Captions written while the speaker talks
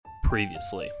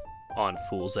previously on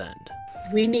Fool's End.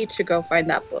 We need to go find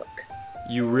that book.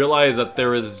 You realize that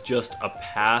there is just a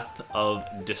path of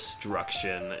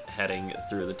destruction heading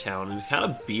through the town, and he's kind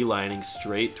of beelining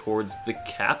straight towards the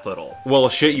capital. Well,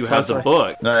 shit, you have the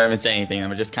book. No, I haven't said anything.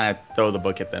 I'm just kind of throw the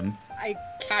book at them. I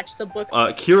catch the book.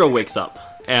 Kira wakes up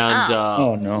and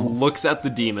Oh, no. looks at the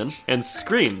demon and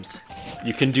screams.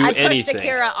 You can do anything. I pushed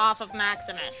Akira off of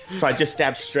Maximus. So I just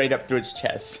stab straight up through its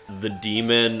chest. The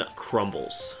demon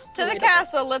crumbles. To the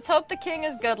castle. Let's hope the king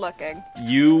is good looking.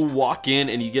 You walk in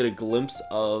and you get a glimpse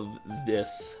of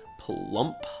this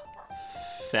plump,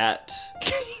 fat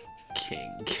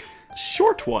king.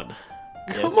 Short one.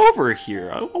 Come over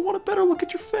here. I want a better look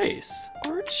at your face.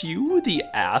 Aren't you the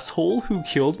asshole who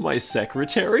killed my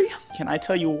secretary? Can I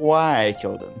tell you why I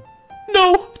killed him?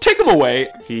 No! Take him away!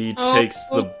 He takes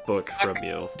the book from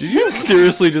you. Did you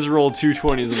seriously just roll 2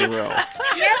 20s in a row?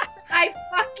 Yes, I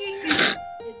fucking...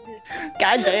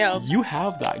 Goddamn. You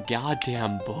have that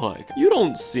goddamn book. You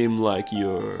don't seem like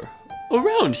you're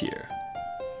around here.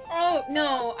 Oh,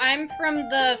 no, I'm from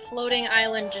the floating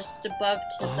island just above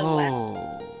to the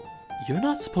west. You're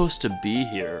not supposed to be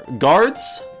here.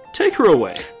 Guards, take her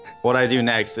away. What I do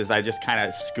next is I just kind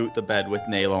of scoot the bed with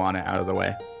Nailo on it out of the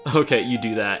way. Okay, you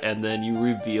do that, and then you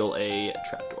reveal a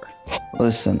trapdoor.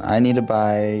 Listen, I need to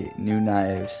buy new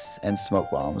knives and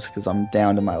smoke bombs because I'm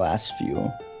down to my last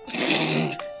few.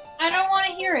 I don't want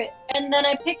to hear it. And then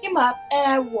I pick him up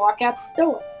and I walk out the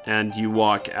door. And you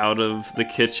walk out of the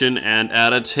kitchen, and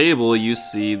at a table you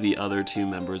see the other 2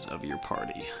 members of your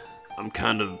party. I'm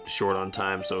kind of short on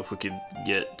time, so if we could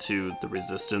get to the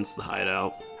resistance, the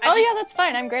hideout. Oh yeah, that's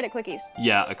fine. I'm great at quickies.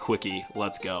 Yeah, a quickie.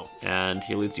 Let's go. And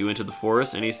he leads you into the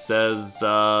forest, and he says,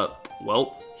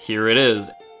 well, here it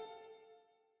is.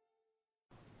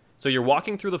 So you're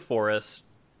walking through the forest,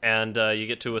 and you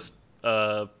get to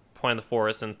a point in the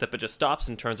forest, and Thippa just stops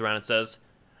and turns around and says,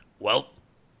 well,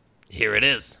 here it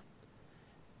is.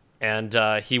 And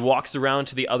he walks around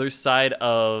to the other side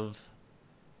of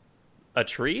a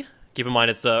tree. Keep in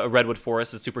mind, it's a redwood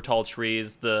forest. It's super tall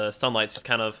trees. The sunlight's just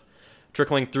kind of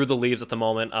trickling through the leaves at the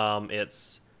moment.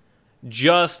 It's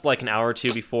just like an hour or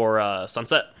 2 before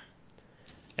sunset.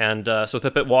 And so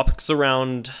Thippa walks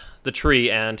around the tree,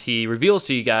 and he reveals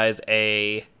to you guys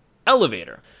a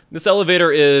elevator. This elevator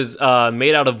is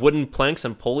made out of wooden planks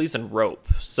and pulleys and rope.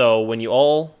 So when you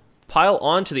all pile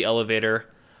onto the elevator,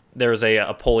 there's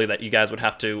a pulley that you guys would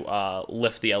have to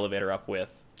lift the elevator up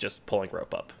with, just pulling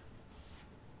rope up.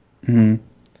 Mm-hmm.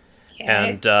 Okay.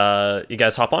 And you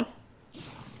guys hop on?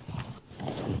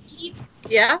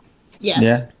 Yeah? Yes.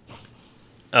 Yeah.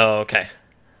 Oh, okay.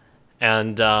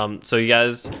 And so you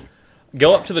guys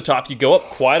go up to the top. You go up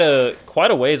quite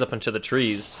a ways up into the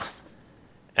trees.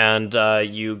 And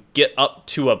you get up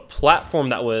to a platform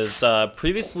that was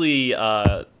previously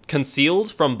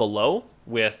concealed from below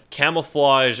with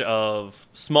camouflage of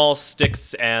small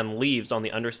sticks and leaves on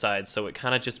the underside. So it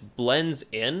kind of just blends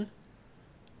in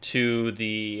to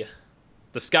the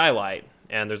skylight.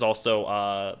 And there's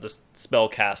also the spell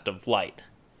cast of light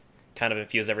kind of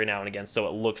infused every now and again, so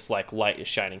it looks like light is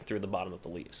shining through the bottom of the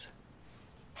leaves.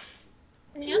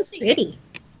 Pretty.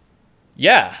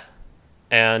 Yeah.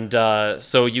 And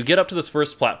so you get up to this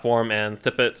first platform, and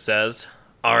Thippa says,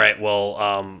 all right,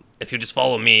 well, if you just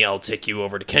follow me, I'll take you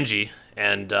over to Kenji,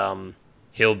 and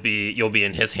you'll be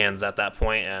in his hands at that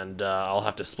point, and I'll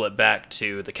have to split back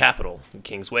to the capital. The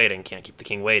king's waiting. Can't keep the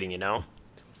king waiting, you know?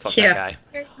 Fuck that guy.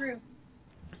 Very true.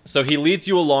 So he leads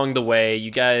you along the way.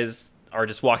 You guys are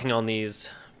just walking on these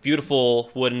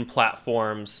beautiful wooden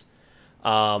platforms.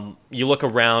 You look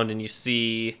around and you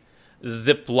see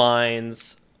zip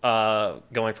lines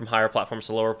going from higher platforms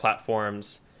to lower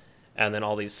platforms, and then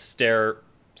all these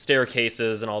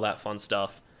staircases and all that fun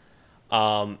stuff.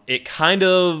 It kind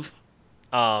of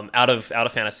out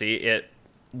of fantasy. It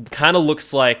kind of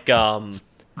looks like the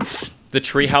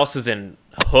tree houses in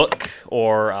Hook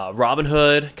or Robin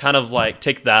Hood. Kind of like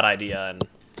take that idea and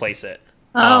place it.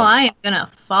 Oh, I am gonna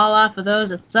fall off of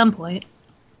those at some point.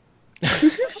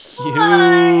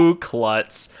 You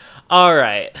klutz. All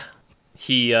right.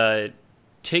 He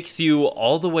takes you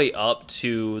all the way up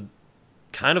to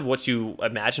kind of what you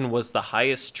imagine was the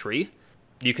highest tree.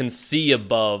 You can see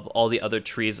above all the other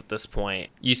trees at this point.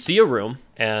 You see a room,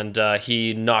 and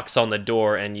he knocks on the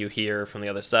door, and you hear from the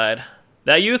other side,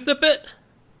 "That you, Thippet?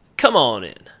 Come on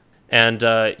in." And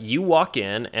you walk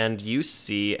in, and you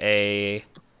see a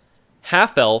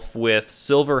half-elf with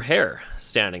silver hair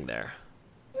standing there.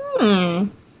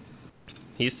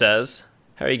 He says,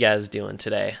 how are you guys doing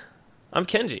today? I'm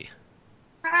Kenji.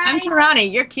 I'm Turani.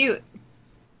 You're cute.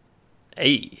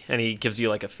 Hey. And he gives you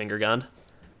like a finger gun.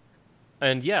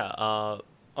 And yeah,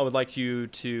 I would like you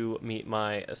to meet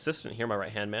my assistant here, my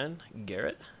right-hand man,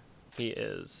 Garrett. He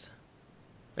is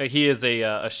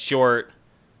a short,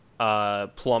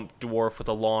 plump dwarf with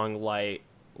a long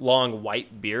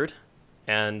white beard,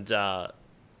 and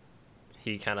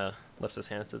he kind of lifts his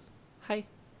hand and says, "Hi,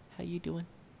 how you doing?"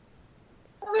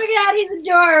 Oh my god, he's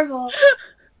adorable.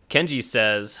 Kenji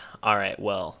says, "All right,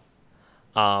 well,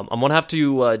 I'm gonna have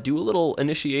to do a little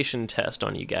initiation test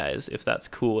on you guys, if that's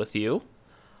cool with you."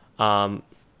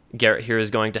 Garrett here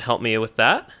is going to help me with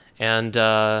that, and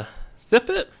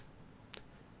Thippet,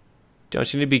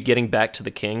 don't you need to be getting back to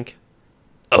the king?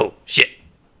 Oh shit,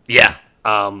 yeah.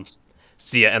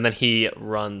 See ya, and then he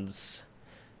runs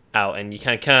out, and you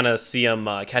can kind of see him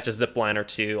catch a zip line or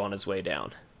two on his way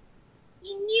down.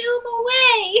 You knew him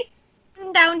away.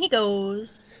 And down he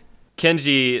goes.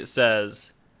 Kenji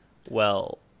says,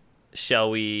 "Well, shall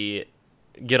we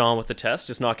get on with the test?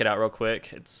 Just knock it out real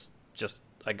quick. It's just,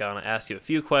 I gotta ask you a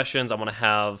few questions. I'm gonna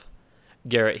have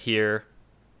Garrett here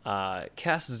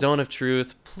cast Zone of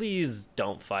Truth. Please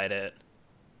don't fight it.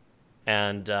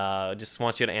 And just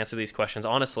want you to answer these questions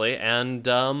honestly, and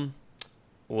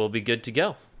we'll be good to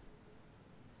go."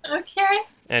 Okay.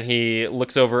 And he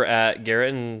looks over at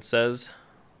Garrett and says,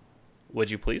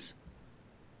 "Would you please?"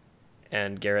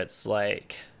 And Garrett's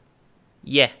like,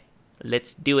 "Yeah,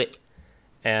 let's do it."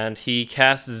 And he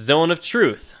casts Zone of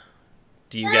Truth.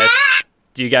 Do you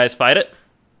guys fight it?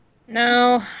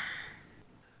 No.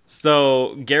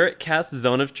 So Garrett casts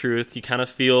Zone of Truth. You kind of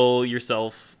feel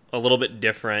yourself a little bit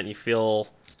different. You feel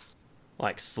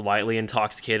like slightly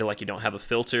intoxicated, like you don't have a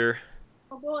filter.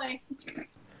 Oh boy.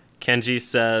 Kenji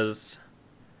says,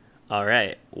 "All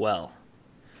right, well,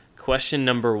 question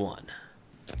number 1.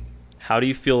 How do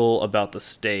you feel about the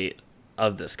state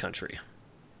of this country?"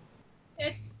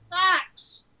 It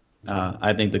sucks.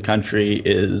 I think the country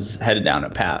is headed down a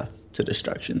path to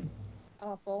destruction.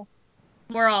 Awful.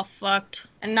 We're all fucked.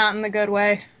 And not in the good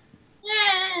way.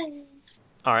 Yay.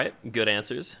 All right, good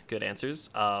answers. Good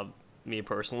answers. Me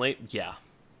personally, yeah,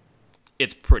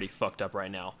 it's pretty fucked up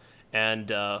right now. And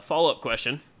follow-up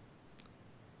question: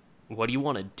 what do you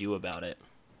want to do about it?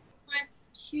 Want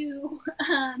to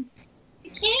the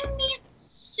king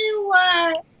needs to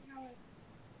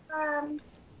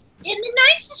in the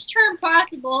nicest term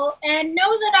possible, and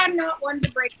know that I'm not one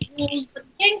to break rules, but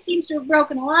the king seems to have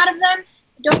broken a lot of them.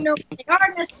 I don't know what they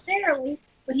are necessarily,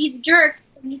 but he's a jerk,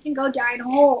 and he can go die in a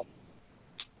hole.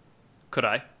 Could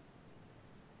I?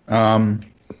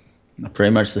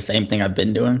 Pretty much the same thing I've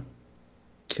been doing.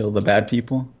 Kill the bad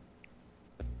people.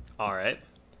 All right.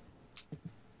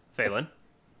 Faelan?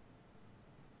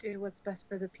 Do what's best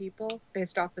for the people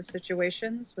based off of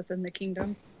situations within the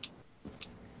kingdom.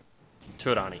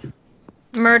 Turani?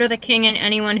 Murder the king and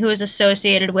anyone who is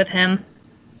associated with him.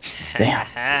 Damn.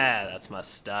 That's my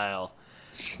style.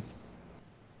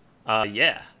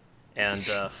 Yeah. And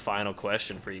final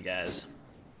question for you guys.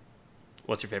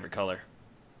 What's your favorite color?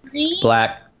 Green?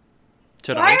 Black. Why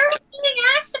Turani? are we being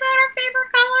asked about our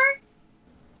favorite color?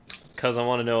 Because I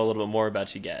want to know a little bit more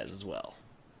about you guys as well.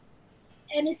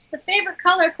 And it's the favorite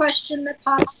color question that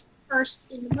pops first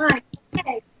into mind.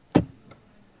 Okay.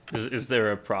 Is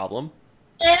there a problem?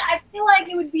 And I feel like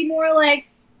it would be more like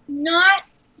not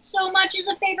so much as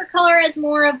a favorite color as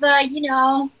more of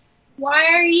a, why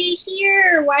are you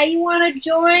here? Why you want to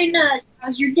join us?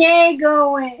 How's your day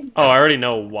going? Oh, I already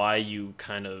know why you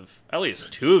at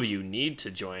least 2 of you need to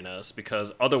join us,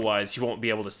 because otherwise you won't be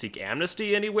able to seek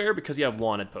amnesty anywhere because you have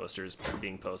wanted posters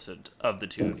being posted of the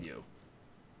 2 of you.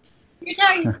 You're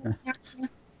talking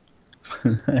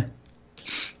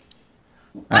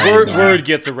Word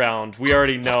gets around. We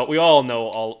all know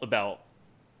all about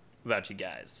you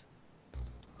guys.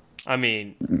 I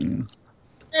mean,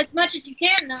 as much as you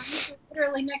can now. You're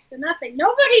literally next to nothing.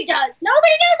 Nobody does.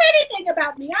 Nobody knows anything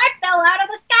about me. I fell out of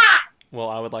the sky. well,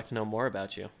 I would like to know more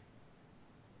about you.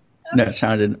 That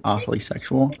sounded awfully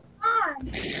sexual. On.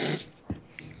 Everybody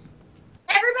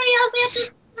else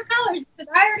answers the colors,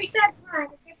 because I already said mine.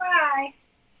 Goodbye.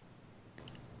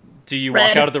 Do you Red.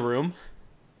 walk out of the room?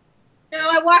 No,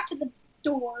 I walk to the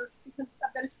door, because I'm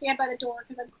going to stand by the door,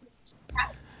 because I'm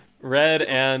out. Red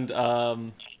and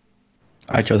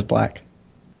I chose black.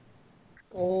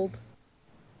 Gold.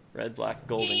 red, black,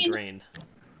 gold, and green.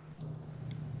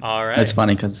 All right. That's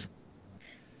funny because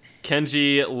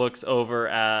Kenji looks over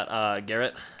at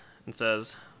Garrett and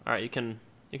says, "All right, you can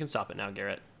stop it now,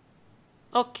 Garrett."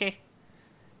 Okay.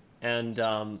 And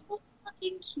So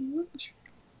fucking cute.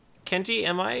 Kenji,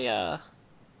 am I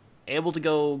able to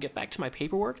go get back to my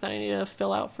paperwork that I need to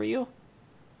fill out for you?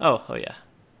 Oh yeah.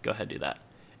 Go ahead, do that.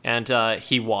 And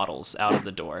he waddles out of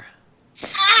the door.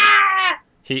 Ah!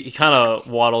 He kind of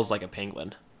waddles like a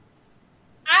penguin.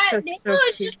 That's Nailo so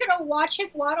is cute. just gonna watch him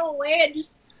waddle away and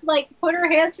just like put her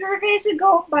hands to her face and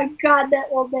go, "Oh my god, that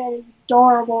old man is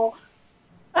adorable."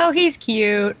 Oh, he's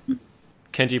cute.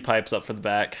 Kenji pipes up for the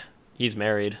back. He's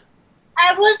married.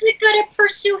 I wasn't gonna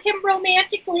pursue him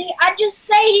romantically. I just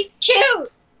say he's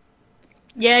cute.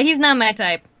 Yeah, he's not my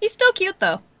type. He's still cute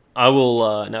though. I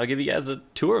will now give you guys a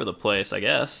tour of the place, I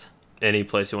guess. Any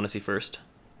place you want to see first.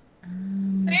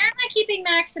 Where am I keeping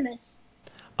Maximus?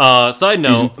 Side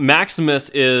note, Maximus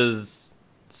is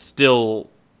still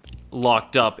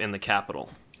locked up in the capital.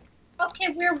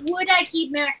 Okay, where would I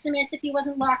keep Maximus if he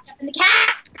wasn't locked up in the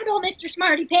capital, Mr.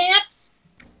 Smarty Pants?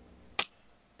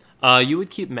 You would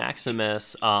keep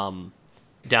Maximus down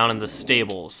in the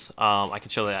stables. I can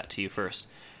show that to you first.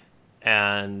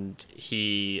 And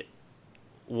he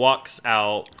walks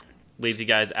out, leads you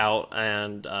guys out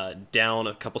and down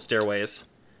a couple stairways.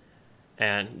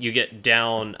 And you get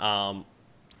down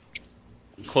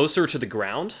closer to the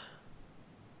ground.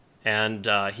 And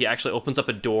he actually opens up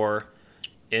a door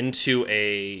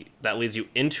that leads you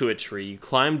into a tree. You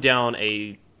climb down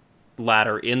a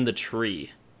ladder in the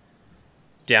tree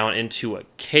down into a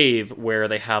cave where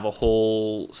they have a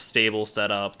whole stable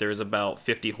set up. There's about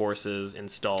 50 horses in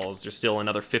stalls. There's still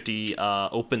another 50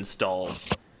 open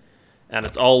stalls. And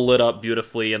it's all lit up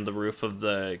beautifully in the roof of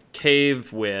the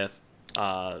cave with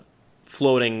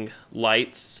floating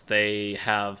lights. They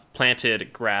have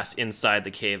planted grass inside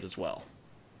the cave as well.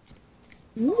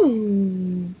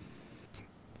 Ooh.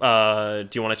 Do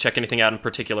you want to check anything out in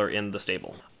particular in the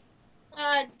stable?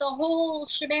 The whole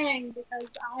shebang,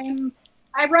 because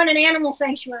I run an animal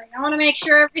sanctuary. I want to make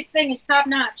sure everything is top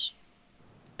notch.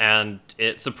 And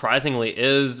it surprisingly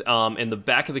is. In the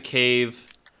back of the cave,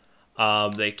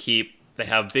 they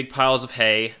have big piles of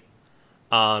hay.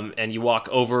 And you walk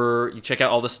over, you check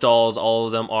out all the stalls. All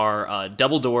of them are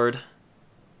double doored.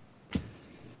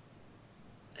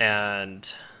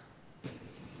 And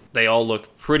they all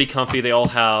look pretty comfy. They all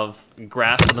have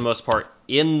grass for the most part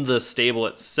in the stable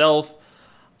itself.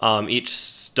 Each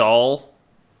stall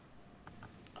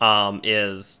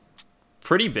is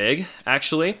pretty big,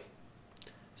 actually.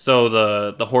 So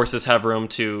the horses have room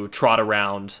to trot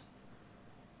around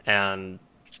and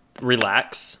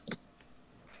relax.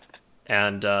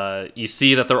 And you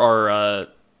see that there are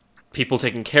people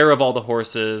taking care of all the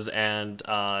horses, and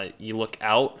you look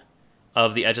out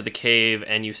of the edge of the cave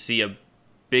and you see a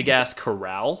big-ass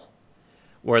corral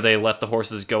where they let the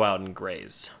horses go out and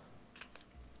graze.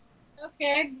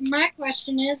 Okay, my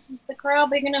question is the corral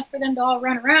big enough for them to all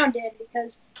run around in?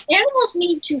 Because animals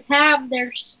need to have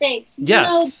their space.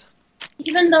 Yes.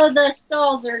 Even though the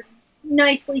stalls are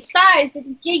nicely sized,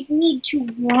 they need to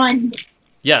run.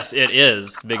 Yes, it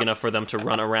is big enough for them to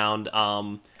run around.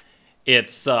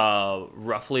 It's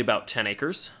roughly about 10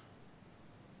 acres.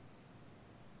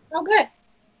 Oh, good.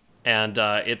 And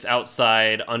it's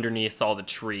outside underneath all the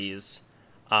trees.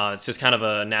 It's just kind of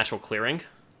a natural clearing.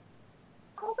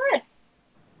 Oh, good.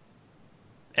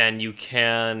 And you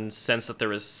can sense that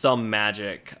there is some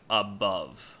magic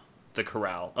above the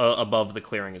corral, above the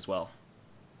clearing as well.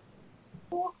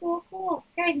 Cool, cool, cool.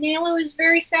 Okay, Nailo is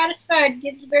very satisfied.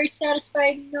 Gives a very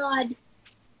satisfied nod.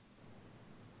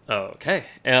 Okay.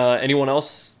 Anyone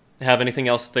else have anything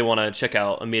else they want to check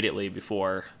out immediately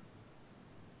before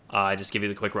I just give you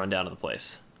the quick rundown of the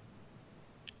place?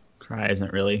 Kurai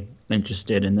isn't really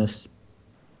interested in this.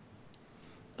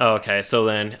 Okay, so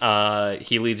then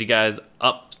he leads you guys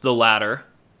up the ladder.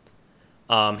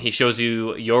 He shows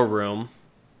you your room.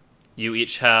 You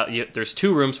each have... there's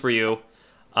 2 rooms for you.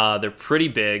 They're pretty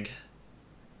big.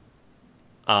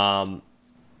 2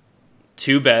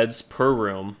 beds per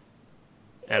room.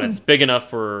 And it's big enough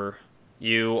for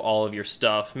you, all of your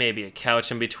stuff, maybe a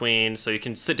couch in between, so you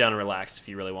can sit down and relax if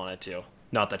you really wanted to.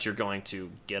 Not that you're going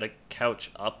to get a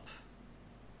couch up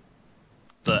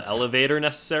the elevator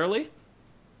necessarily.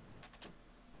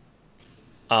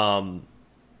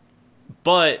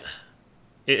 But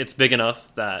it's big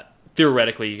enough that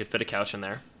theoretically you could fit a couch in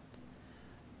there.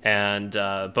 And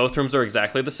both rooms are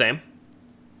exactly the same.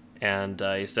 And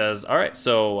he says, all right,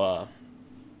 so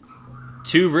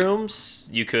 2 rooms.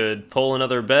 You could pull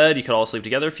another bed. You could all sleep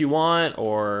together if you want,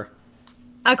 or...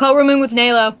 I call rooming with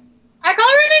Nailo. I call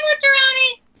rooming with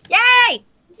Turani! Yay!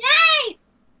 Yay!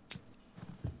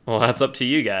 Well, that's up to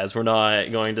you guys. We're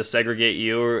not going to segregate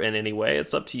you in any way.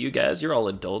 It's up to you guys. You're all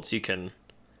adults. You can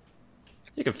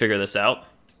figure this out.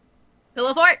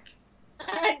 Pillow fort.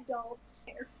 Adults.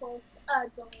 Air quotes.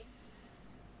 Adults.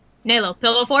 Nailo,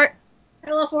 pillow fort.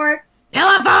 Pillow fort.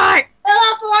 Pillow fort!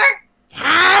 Pillow fort!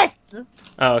 Yes!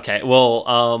 Oh, okay.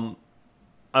 Well,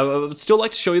 I would still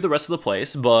like to show you the rest of the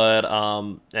place, but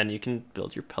and you can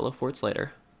build your pillow forts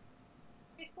later.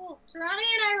 Okay, cool. Turani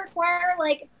and I require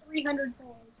like 300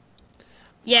 pillows.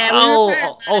 Yeah,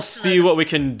 I'll see what we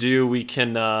can do. We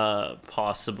can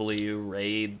possibly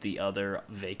raid the other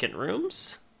vacant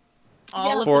rooms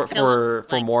all for of the pillows,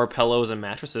 for like- more pillows and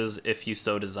mattresses if you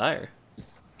so desire.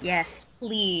 Yes,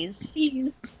 please.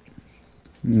 Jeez.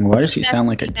 Why does he sound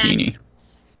like a That's- genie?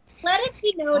 Let it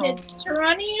be noted, Oh.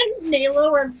 Turani and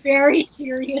Nailo are very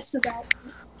serious about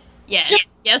this.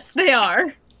 Yes, they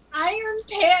are. Iron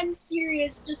Pan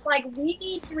serious, just like, we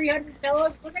need 300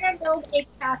 pillows. We're gonna build a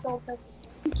castle for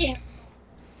you can't.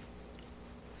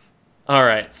 All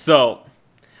right, so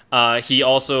he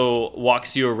also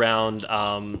walks you around.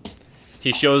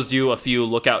 He shows you a few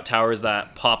lookout towers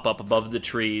that pop up above the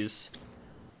trees,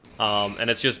 and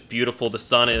it's just beautiful. The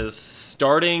sun is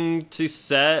starting to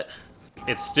set.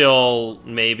 It's still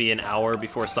maybe an hour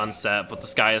before sunset, but the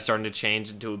sky is starting to change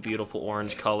into a beautiful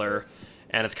orange color,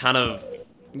 and it's kind of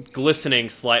glistening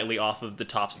slightly off of the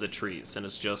tops of the trees, and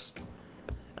it's just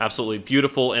absolutely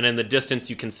beautiful. And in the distance,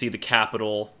 you can see the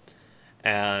capital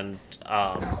and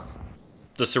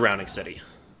the surrounding city.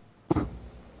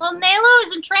 Well, Nailo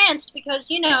is entranced because,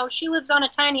 she lives on a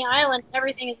tiny island.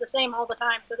 Everything is the same all the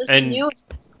time. So this is And- new.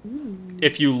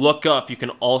 If you look up, you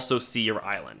can also see your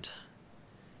island.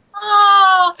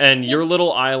 Oh, And your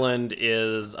little island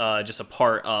is just a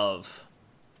part of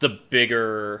the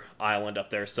bigger island up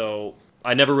there. So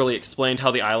I never really explained how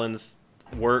the islands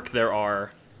work. There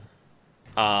are,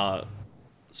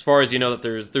 as far as you know, that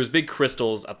there's big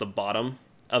crystals at the bottom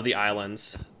of the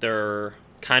islands. They're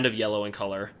kind of yellow in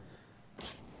color.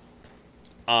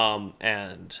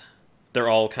 And they're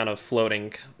all kind of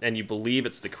floating, and you believe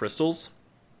it's the crystals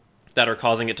that are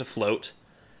causing it to float.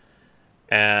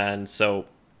 And so...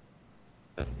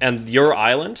 And your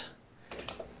island,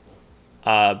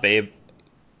 babe,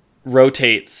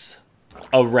 rotates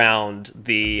around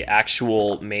the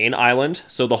actual main island.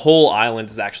 So the whole island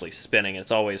is actually spinning.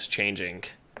 It's always changing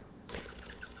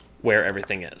where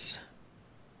everything is.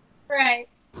 right.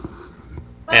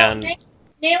 And-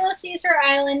 Nailo sees her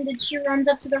island and she runs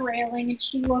up to the railing and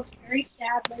she looks very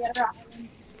sadly at her island.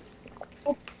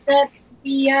 Hopes that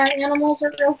the animals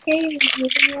are okay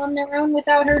living on their own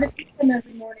without her to feed them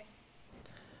every morning.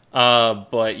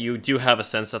 But you do have a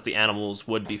sense that the animals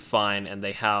would be fine, and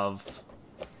they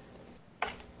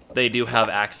do have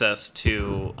access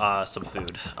to some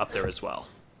food up there as well.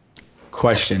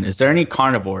 Question: is there any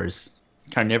carnivorous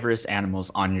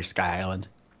animals on your sky island?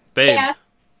 Babe, Yeah.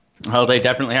 Well, they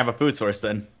definitely have a food source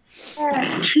then. That's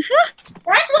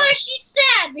why she's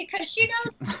sad, because she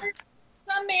knows there's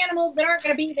some animals that aren't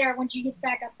going to be there when she gets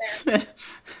back up there.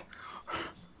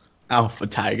 Alpha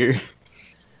tiger.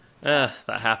 that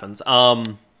happens.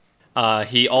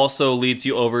 He also leads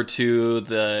you over to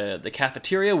the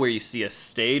cafeteria where you see a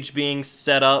stage being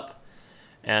set up.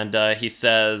 And he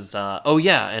says, oh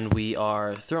yeah, and we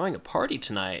are throwing a party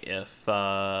tonight if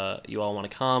you all want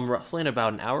to come roughly in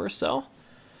about an hour or so.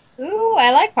 Ooh,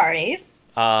 I like parties.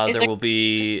 There will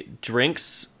be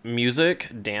drinks, music,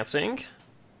 dancing,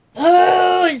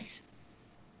 Booze!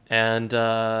 and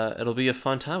it'll be a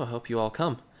fun time. I hope you all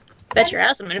come. Bet your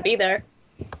ass I'm gonna be there.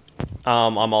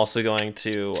 I'm also going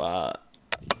to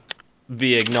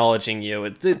be acknowledging you.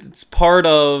 It's part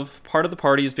of the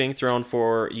party is being thrown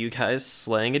for you guys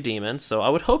slaying a demon, so I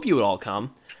would hope you would all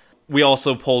come. We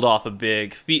also pulled off a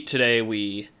big feat today.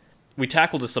 We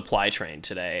tackled a supply train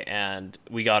today, and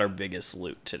we got our biggest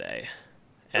loot today.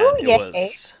 And Ooh, yay.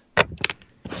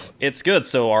 it's good.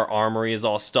 So our armory is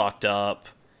all stocked up,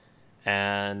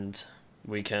 and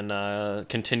we can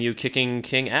continue kicking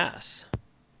King ass.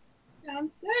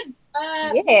 Sounds good.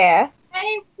 Yeah.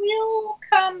 I will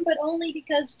come, but only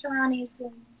because Turani is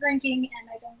doing drinking and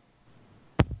I don't.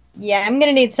 Yeah, I'm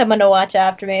gonna need someone to watch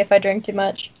after me if I drink too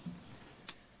much.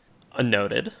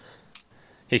 Noted.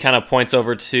 He kind of points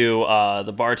over to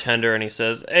the bartender and he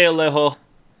says, "Hey, Alejo,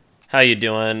 how you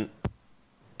doing?"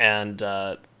 And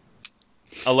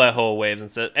Alejo waves and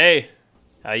says, "Hey,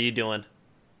 how you doing?"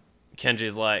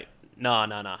 Kenji's like,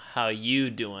 "Nah, how you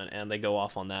doing?" And they go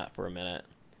off on that for a minute.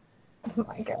 Oh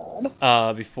my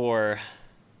god. Before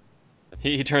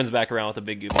he turns back around with a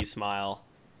big goofy smile,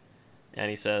 and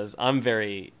he says, "I'm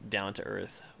very down to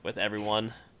earth with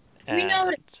everyone. We know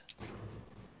and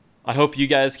I hope you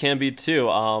guys can be too.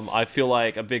 I feel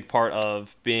like a big part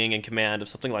of being in command of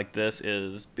something like this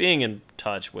is being in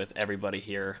touch with everybody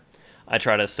here. I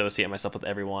try to associate myself with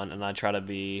everyone, and I try to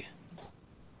be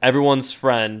everyone's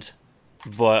friend,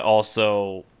 but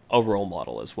also a role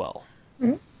model as well."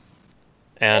 Mhm.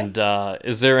 And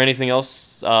is there anything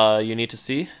else you need to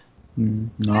see?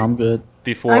 No, I'm good.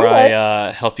 Before I'm good.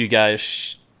 I help you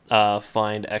guys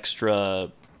find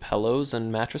extra pillows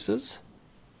and mattresses?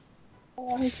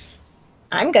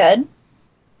 I'm good.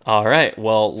 All right,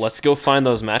 well, let's go find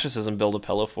those mattresses and build a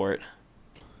pillow fort.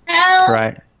 Hell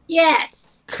Kurai,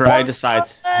 yes. Kurai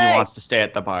decides he wants to stay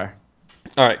at the bar.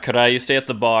 All right, could I stay at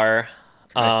the bar?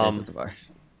 Kurai stays at the bar.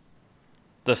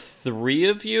 The three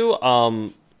of you,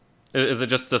 is it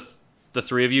just the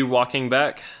three of you walking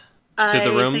back to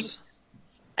the rooms?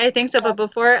 I think so, but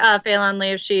before Faelan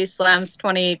leaves, she slams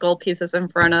 20 gold pieces in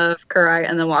front of Kurai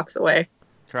and then walks away.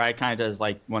 Kurai kind of does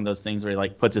like one of those things where he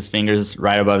like puts his fingers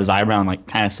right above his eyebrow and like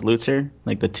kind of salutes her,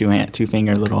 like the two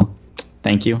finger little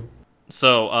thank you.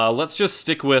 So let's just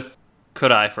stick with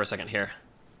Kurai for a second here.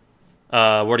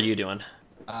 What are you doing?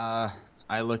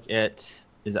 I look at,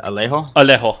 is it Alejo?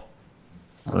 Alejo.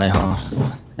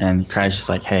 Alejo. And Kurai's just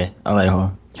like, hey,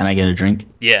 Alejo, can I get a drink?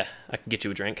 Yeah, I can get you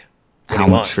a drink. What do How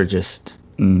you much want? for just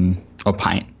a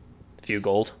pint? A few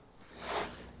gold.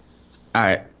 All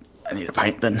right, I need a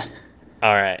pint then.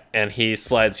 All right, and he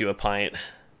slides you a pint.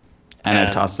 And I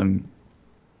And- toss him,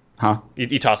 huh?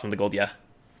 You toss him the gold, yeah.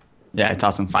 Yeah, I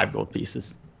toss him 5 gold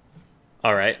pieces.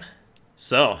 All right.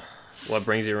 So, what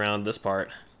brings you around this part?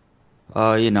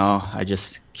 Oh, I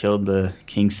just killed the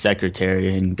king's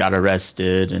secretary and got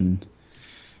arrested and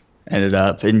ended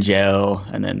up in jail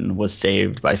and then was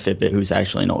saved by Fippet, who's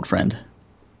actually an old friend.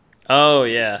 Oh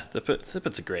yeah,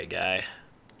 Thippet's a great guy.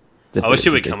 I wish he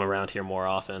would come around here more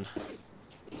often.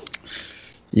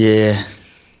 Yeah,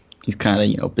 he's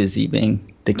kind of, busy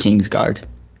being the king's guard.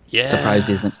 Yeah. Surprised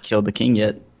he hasn't killed the king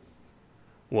yet.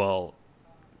 Well,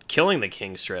 killing the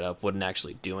king straight up wouldn't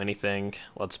actually do anything,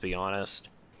 let's be honest.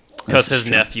 Because his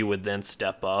true. nephew would then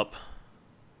step up,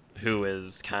 who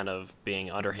is kind of being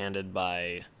underhanded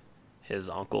by his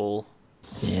uncle.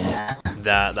 Yeah.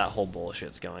 That whole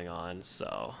bullshit's going on,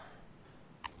 so...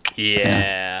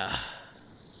 Yeah.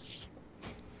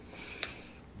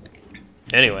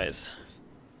 Anyways,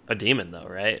 a demon though,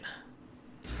 right?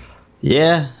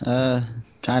 Yeah,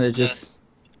 kind of just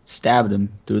stabbed him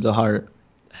through the heart.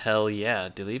 Hell yeah.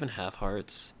 Do they even have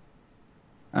hearts?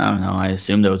 I don't know, I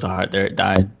assumed there was a heart there, it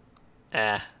died.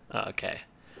 Okay.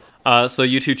 So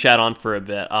you two chat on for a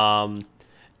bit.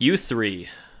 You three,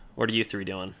 what are you three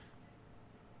doing?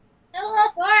 Hello,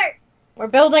 Bart. We're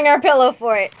building our pillow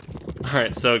fort. All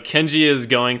right, so Kenji is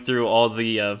going through all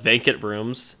the vacant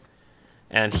rooms,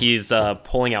 and he's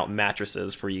pulling out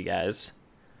mattresses for you guys.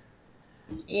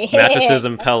 Yeah. Mattresses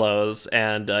and pillows,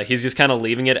 and he's just kind of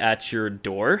leaving it at your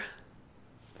door.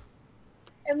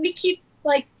 And we keep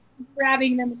like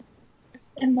grabbing them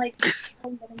and like.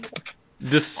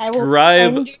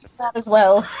 Describe do that as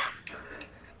well.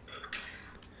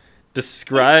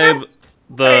 describe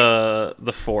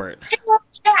the fort.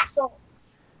 Castle.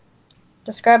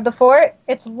 Describe the fort.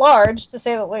 It's large, to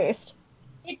say the least.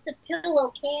 It's a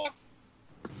pillow castle.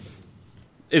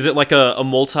 Is it like a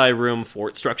multi-room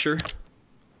fort structure?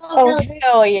 Oh, no.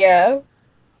 hell yeah.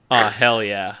 Ah, hell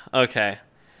yeah. Okay.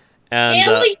 And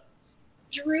They only use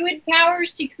druid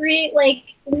powers to create like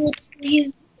little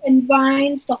trees and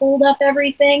vines to hold up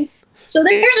everything. So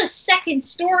there's a second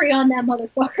story on that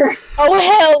motherfucker. Oh,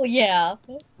 hell yeah.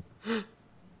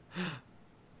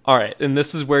 all right, and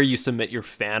this is where you submit your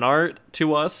fan art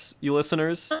to us, you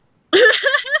listeners.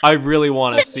 I really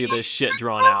want to see this shit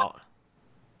drawn out.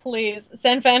 Please,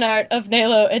 send fan art of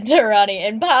Nailo and Turani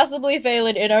and possibly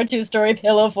Faelan in our 2-story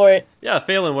pillow fort. Yeah,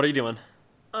 Faelan, what are you doing?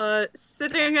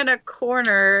 Sitting in a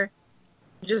corner,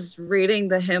 just reading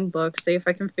the hymn book, see if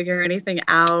I can figure anything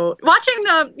out. Watching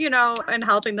them, and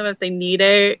helping them if they need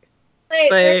it.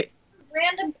 Wait,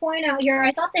 random point out here.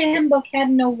 I thought the hymn book had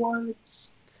no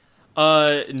words.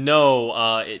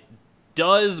 No, it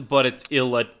does, but it's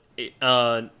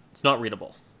it's not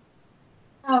readable.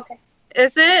 Okay.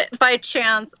 Is it by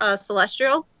chance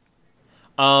celestial?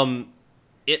 It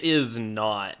is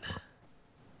not.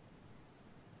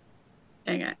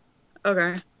 Dang it.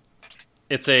 Okay.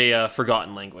 It's a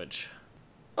forgotten language.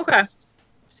 Okay.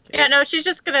 Yeah, no, she's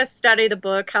just gonna study the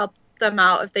book, help them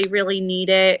out if they really need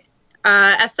it.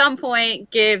 At some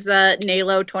point, gives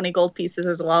Nailo 20 gold pieces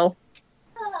as well.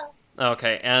 Oh.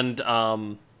 Okay, and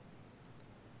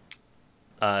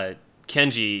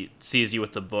Kenji sees you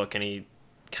with the book, and he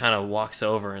kind of walks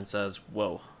over and says,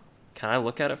 "Whoa, can I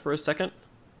look at it for a second?"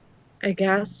 I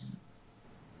guess.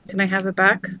 Can I have it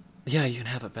back? Yeah, you can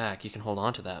have it back. You can hold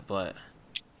on to that, but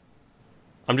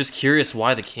I'm just curious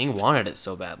why the king wanted it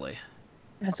so badly.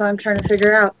 That's what I'm trying to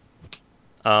figure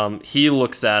out. He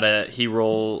looks at it. He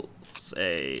rolls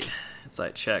a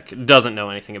insight check. Doesn't know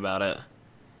anything about it,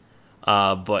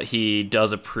 but he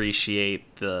does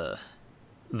appreciate the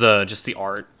just the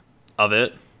art of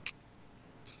it.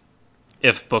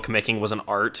 If bookmaking was an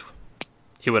art,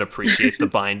 he would appreciate the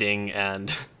binding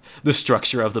and the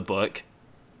structure of the book.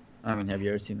 I mean, have you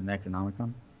ever seen the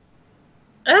Necronomicon?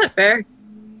 Fair.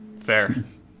 Fair.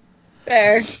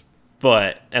 Fair.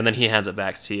 And then he hands it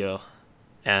back to you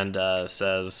and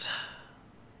says,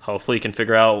 hopefully you can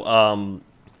figure out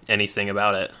anything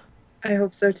about it. I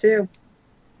hope so too.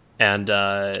 And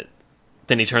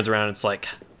then he turns around and it's like,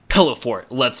 Pillow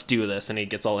Fort, let's do this. And he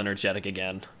gets all energetic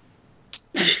again.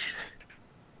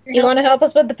 You want to help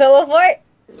us with the pillow fort?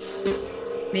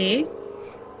 Me?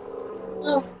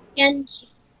 Oh, Kenji.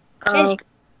 Oh,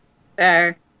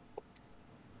 fair.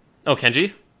 Oh,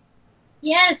 Kenji?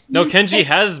 Yes. No, you Kenji said-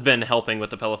 has been helping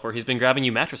with the Pillow Fort. He's been grabbing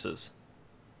you mattresses.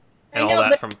 And I all know, that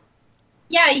but- from...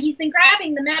 Yeah, he's been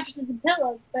grabbing the mattresses and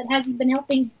pillows, but has he been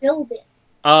helping build it?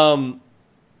 No,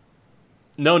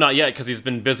 not yet, because he's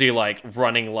been busy, like,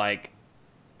 running, like,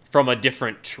 from a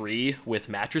different tree with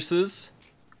mattresses.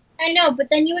 I know, but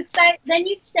then you said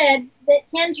that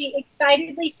Kenji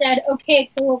excitedly said, "Okay,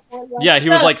 pillow fort." Let's Yeah, he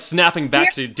was, go." like, snapping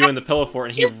back to doing the Pillow Fort,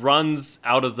 and he runs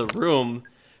out of the room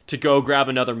to go grab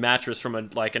another mattress from,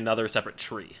 another separate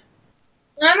tree.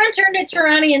 I'm gonna turn to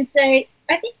Turani and say,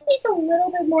 I think he's a little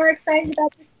bit more excited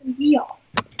about this than we are.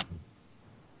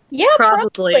 Yeah,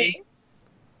 Probably.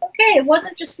 Okay, it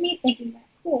wasn't just me thinking that.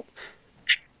 Cool.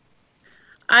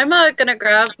 I'm gonna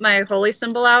grab my holy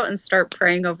symbol out and start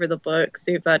praying over the book,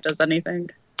 see if that does anything.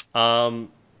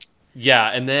 Yeah,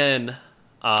 and then,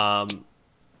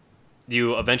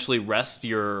 you eventually rest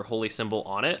your holy symbol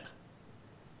on it.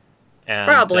 And,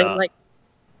 Probably, like,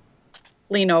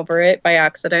 lean over it by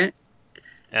accident.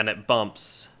 and it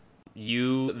bumps.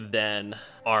 You then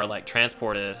are, like,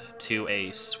 transported to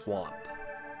a swamp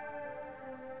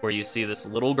where you see this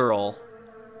little girl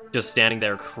just standing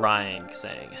there crying,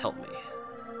 saying, "Help me,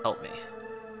 help me,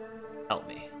 help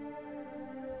me."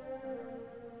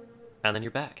 And then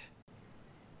you're back.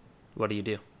 What do you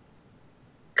do?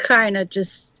 Kind of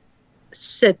just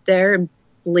sit there and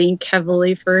blink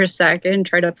heavily for a second,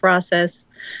 try to process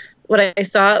what I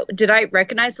saw. Did I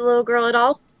recognize the little girl at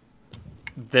all?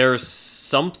 There's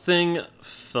something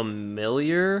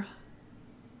familiar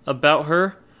about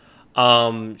her.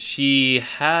 She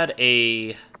had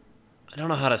I don't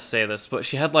know how to say this, but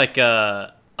she had like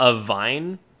a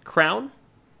vine crown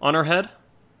on her head.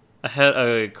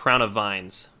 A crown of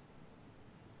vines.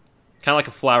 Kind of like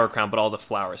a flower crown, but all the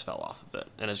flowers fell off of it,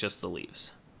 and it's just the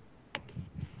leaves.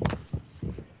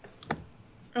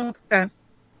 Okay.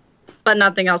 But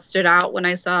nothing else stood out when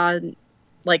I saw,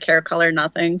 like, hair color,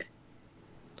 nothing.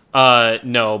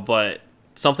 No, but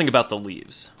something about the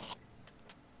leaves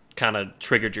kind of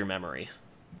triggered your memory.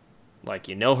 Like,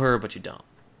 you know her, but you don't.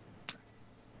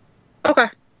 Okay.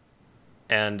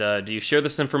 And do you share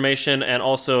this information? And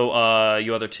also,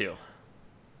 you other two.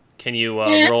 Can you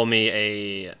roll me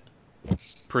a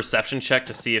perception check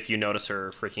to see if you notice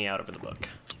her freaking out over the book?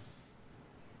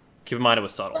 Keep in mind it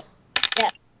was subtle.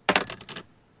 Yes.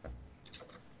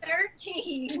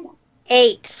 13.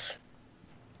 8.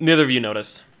 Neither of you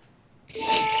notice.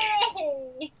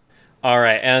 Yay! All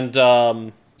right,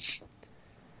 and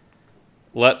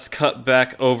let's cut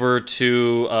back over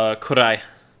to Kurai.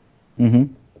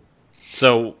 Mm-hmm.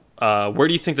 So, where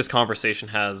do you think this conversation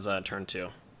has turned to?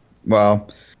 Well,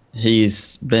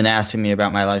 he's been asking me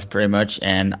about my life pretty much,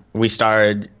 and we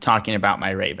started talking about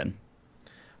my raven.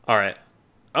 All right.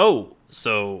 Oh,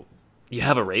 so you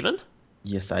have a raven?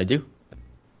 Yes, I do.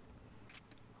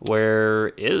 Where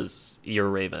is your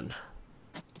raven?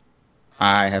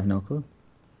 I have no clue.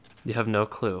 You have no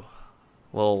clue.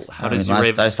 Well, how I does mean, your last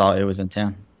raven... I saw it was in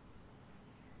town.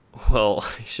 Well,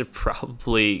 you should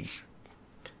probably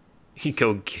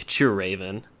go get your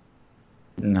raven.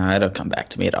 No, it'll come back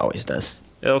to me. It always does.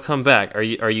 It'll come back. Are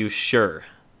you sure?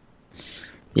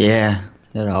 Yeah,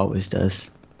 it always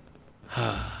does.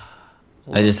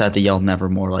 I just have to yell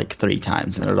 "Nevermore" like 3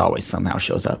 times, and it always somehow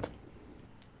shows up.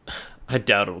 I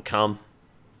doubt it'll come.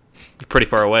 You're pretty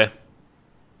far away.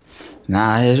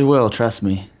 Nah, it will. Trust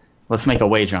me. Let's make a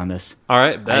wager on this. All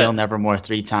right, I yell bet. "Nevermore"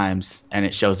 3 times, and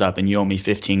it shows up, and you owe me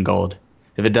 15 gold.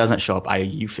 If it doesn't show up, I owe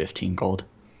you 15 gold.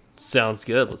 Sounds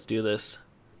good. Let's do this.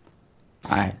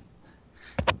 All right.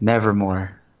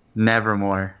 Nevermore,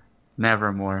 nevermore,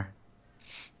 nevermore.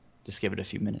 Just give it a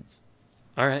few minutes.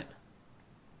 All right.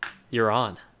 You're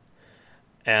on.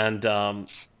 And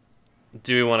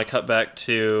do we want to cut back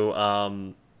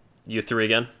to you 3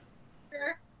 again?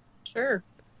 Sure.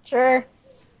 Sure.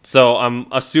 So I'm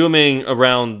assuming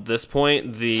around this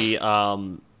point the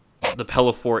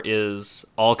Pillow Fort is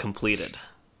all completed.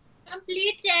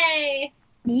 Complete day.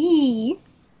 Yee.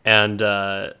 And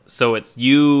so it's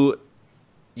you,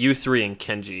 you three and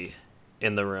Kenji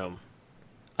in the room.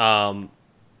 And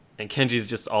Kenji's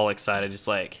just all excited, just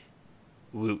like,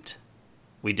 woot,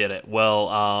 we did it.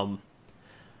 Well,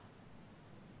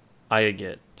 I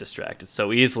get distracted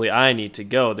so easily. I need to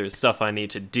go. There's stuff I need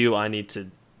to do. I need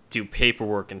to do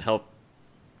paperwork and help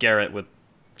Garrett with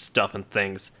stuff and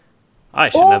things. I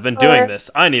shouldn't have been doing this.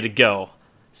 I need to go.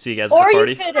 See you guys at the party. Or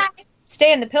you could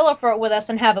stay in the pillow fort with us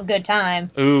and have a good time.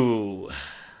 Ooh.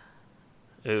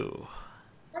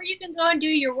 Or you can go and do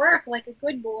your work like a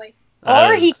good boy.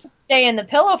 Or he could stay in the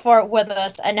pillow fort with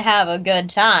us and have a good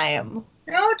time.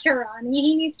 No, Turani,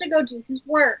 he needs to go do his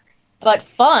work. But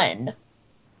fun.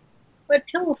 But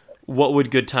pillow fort. What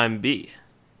would good time be?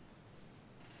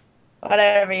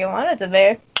 Whatever you want it to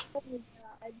be. Oh my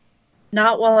God.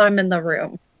 Not while I'm in the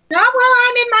room. Not while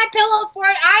I'm in my pillow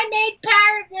fort. I made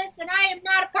part of this, and I am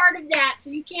not a part of that. So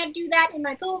you can't do that in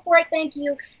my pillow fort. Thank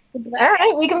you.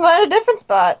 Alright, we can find a different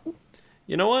spot.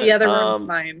 You know what? The other room's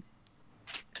mine.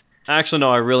 Actually,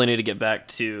 no, I really need to get back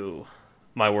to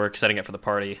my work, setting up for the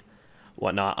party,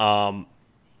 whatnot.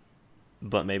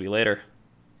 But maybe later.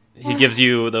 He gives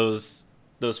you those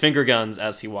finger guns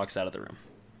as he walks out of the room.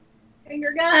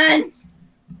 Finger guns.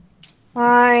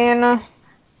 Fine.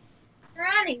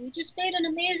 Turani, we just made an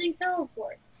amazing pillow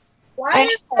fort. Why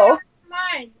is that know.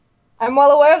 mine? I'm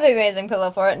well aware of the amazing pillow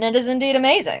fort, and it is indeed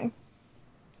amazing.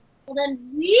 Well,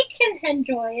 then we can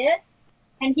enjoy it,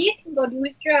 and he can go do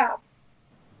his job.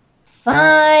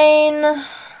 Fine.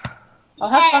 I'll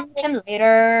have fun with him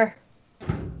later.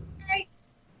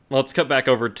 Let's cut back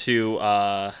over to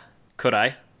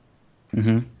Kurai.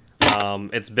 Mm-hmm.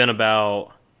 It's been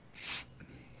about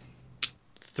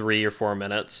 3 or 4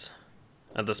 minutes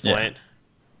at this point.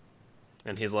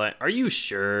 And he's like, are you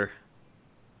sure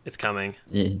it's coming?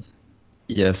 Yeah.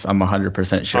 Yes, I'm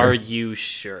 100% sure. Are you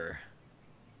sure?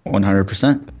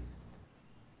 100%.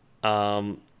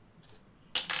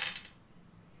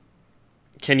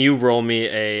 Can you roll me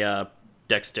a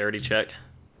dexterity check?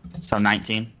 So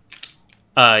 19.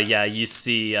 Yeah, you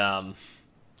see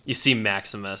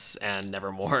Maximus and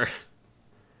Nevermore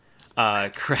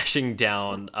crashing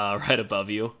down right above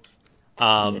you.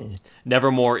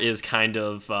 Nevermore is kind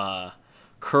of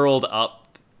curled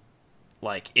up,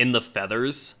 like in the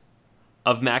feathers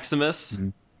of Maximus,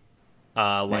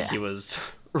 he was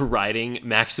riding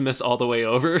Maximus all the way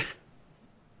over.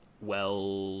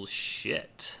 Well,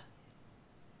 shit.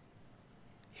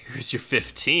 Here's your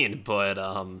 15, but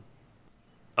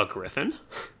a griffin?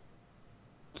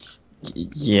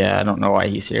 Yeah, I don't know why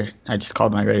he's here. I just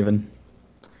called my raven.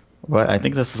 But I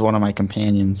think this is one of my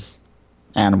companions'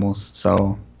 animals,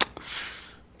 so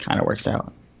kind of works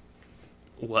out.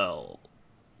 Well,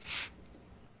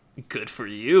 good for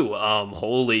you.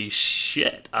 Holy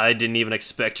shit. I didn't even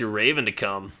expect your raven to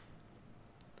come.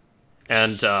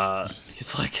 And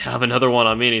he's like, have another one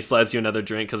on me, and he slides you another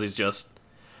drink because he's just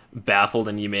baffled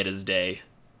and you made his day.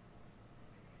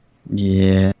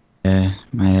 Yeah,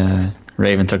 my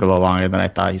raven took a little longer than I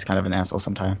thought. He's kind of an asshole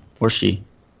sometimes. Or she.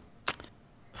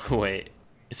 Wait,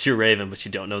 it's your raven, but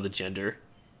you don't know the gender?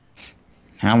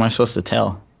 How am I supposed to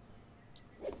tell?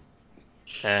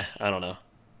 I don't know.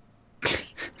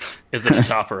 Is it a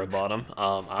top or a bottom?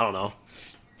 I don't know.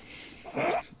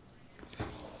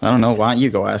 I don't know. Why don't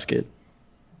you go ask it?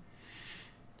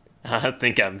 I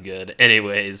think I'm good.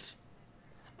 Anyways,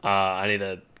 I need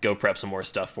to go prep some more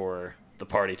stuff for the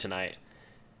party tonight.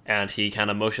 And he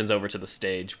kind of motions over to the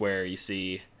stage where you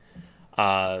see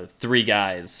 3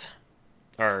 guys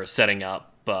are setting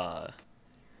up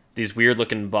these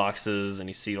weird-looking boxes, and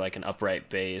you see like an upright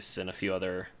bass and a few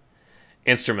other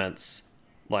instruments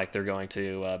like they're going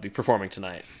to be performing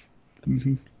tonight.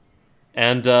 Mm-hmm.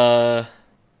 And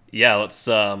yeah, let's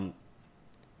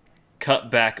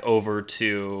cut back over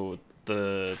to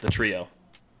the trio.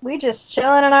 We just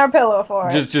chilling in our pillow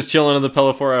fort. Just chilling in the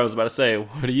pillow fort. I was about to say,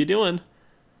 what are you doing?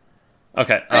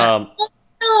 Okay. Pillow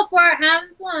fort, having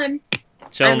fun.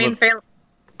 I mean,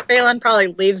 Faelan probably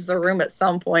leaves the room at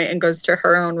some point and goes to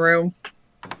her own room.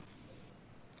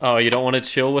 Oh, you don't want to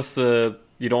chill with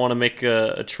you don't want to make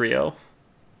a trio?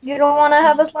 You don't want to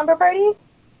have a slumber party?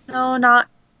 No, not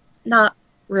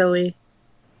really.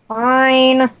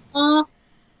 Fine.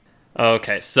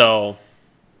 Okay, so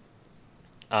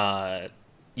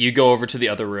you go over to the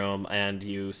other room and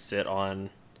you sit on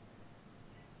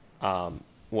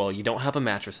well, you don't have a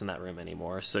mattress in that room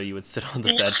anymore, so you would sit on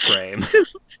the bed frame.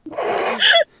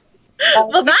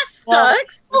 Well, that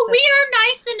sucks. Well, we are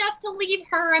nice enough to leave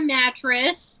her a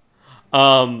mattress.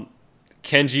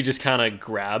 Kenji just kind of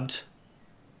grabbed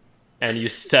and you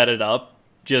set it up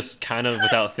just kind of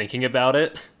without thinking about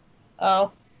it.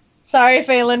 Oh. Sorry,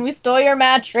 Faelan, we stole your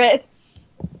mattress.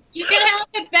 You can have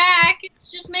it back. It's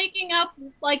just making up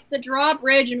like the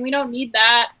drawbridge, and we don't need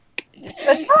that.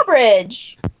 The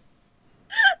drawbridge.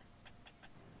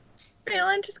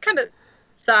 Faelan just kind of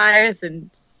sighs and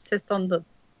sits on the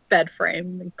bed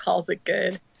frame and calls it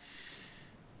good.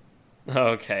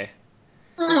 Okay.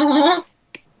 Aww.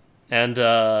 And,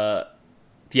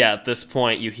 yeah, at this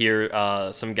point, you hear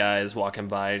some guys walking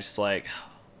by, just like,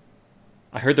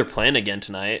 I heard they're playing again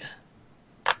tonight.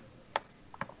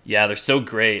 Yeah, they're so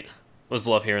great. Always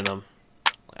love hearing them.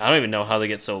 I don't even know how they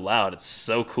get so loud. It's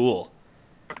so cool.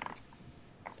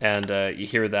 And you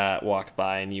hear that walk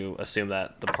by, and you assume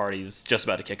that the party's just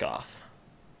about to kick off.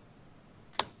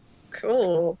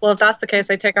 Cool. Well, if that's the case,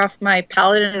 I take off my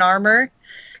paladin armor,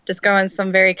 just go in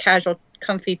some very casual,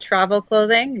 comfy travel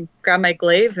clothing, and grab my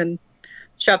glaive and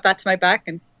strap that to my back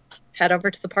and head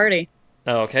over to the party.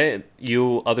 Okay,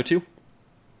 you other two?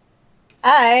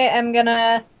 I am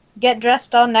gonna get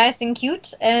dressed all nice and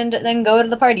cute and then go to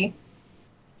the party.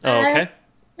 Okay.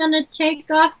 Gonna take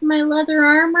off my leather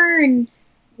armor and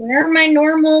wear my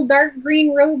normal dark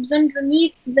green robes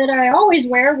underneath that I always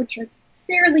wear, which are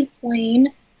fairly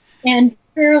plain and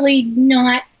fairly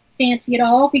not fancy at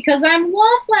all because I'm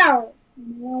Wallflower. I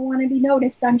don't want to be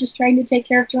noticed. I'm just trying to take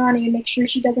care of Turani and make sure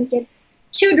she doesn't get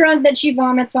too drunk that she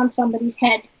vomits on somebody's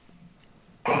head.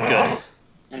 Good.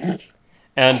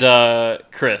 And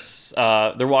Chris,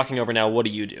 they're walking over now. What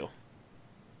do you do?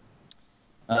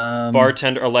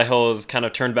 Bartender Alejo is kind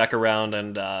of turned back around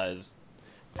and is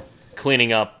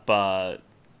cleaning up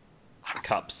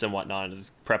cups and whatnot, and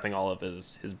is prepping all of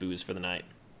his booze for the night.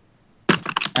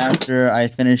 After I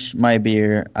finish my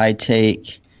beer, I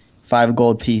take 5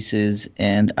 gold pieces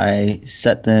and I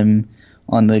set them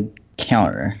on the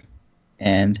counter,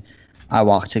 and I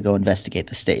walk to go investigate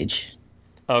the stage.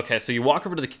 Okay, so you walk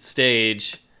over to the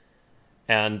stage,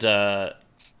 and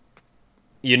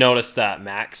you notice that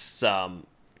Max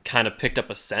kind of picked up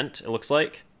a scent, it looks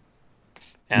like,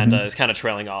 and is kind of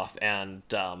trailing off, and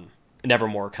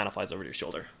Nevermore kind of flies over to your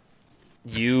shoulder.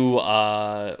 You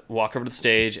walk over to the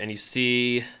stage, and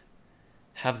you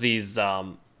have these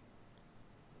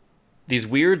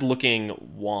weird-looking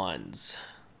wands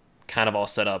kind of all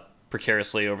set up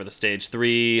precariously over the stage.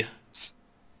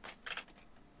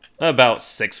 About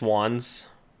 6 wands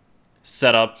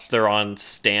set up. They're on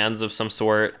stands of some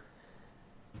sort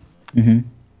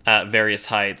at various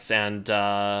heights. And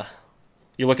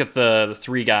you look at the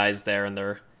 3 guys there, and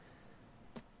they're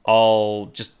all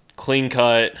just clean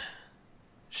cut,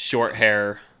 short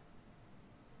hair,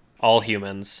 all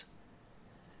humans.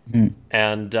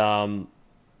 And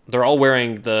they're all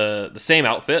wearing the same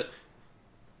outfit,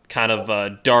 kind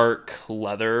of dark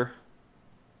leather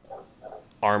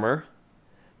armor.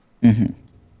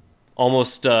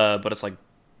 Almost, but it's like,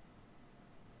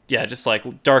 yeah, just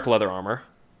like dark leather armor.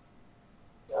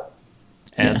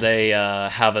 And they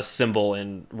have a symbol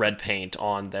in red paint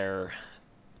on their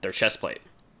chest plate.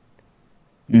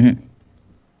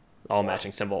 All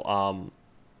matching symbol.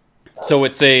 So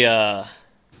it's a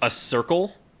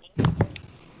circle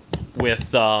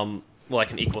with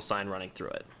like an equal sign running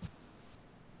through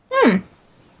it.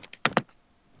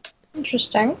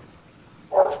 Interesting.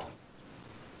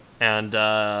 And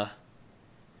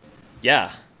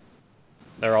yeah,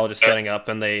 they're all just setting up,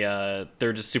 and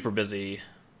they're just super busy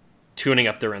tuning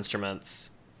up their instruments.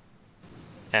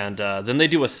 And then they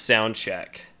do a sound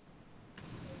check.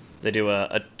 They do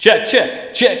a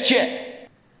check,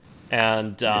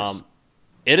 and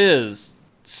it is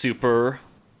super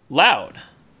loud.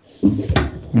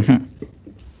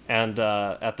 And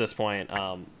at this point,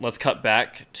 let's cut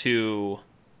back to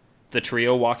the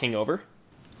trio walking over.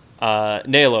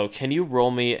 Nailo, can you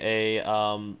roll me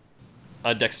a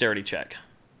dexterity check?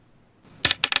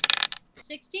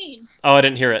 16. Oh, I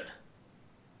didn't hear it.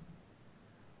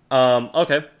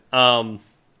 Okay.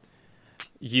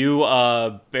 You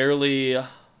barely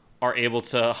are able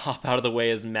to hop out of the way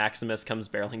as Maximus comes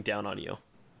barreling down on you.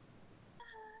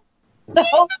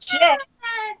 Oh, shit.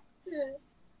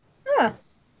 Huh.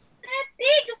 That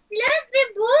big fluffy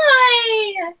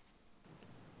boy!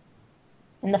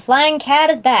 And the flying cat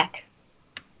is back.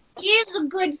 He is a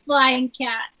good flying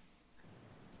cat.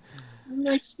 I'm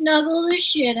gonna snuggle the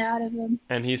shit out of him.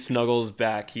 And he snuggles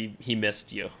back. He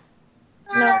missed you.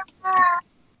 No.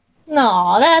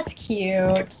 No, that's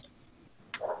cute.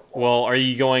 Well, are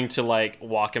you going to, like,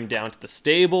 walk him down to the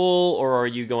stable, or are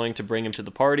you going to bring him to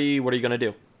the party? What are you going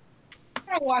to do?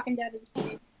 I'm walking down to the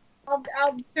stage. I'll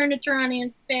turn to Turani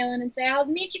and Faelan and say, I'll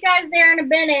meet you guys there in a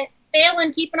minute.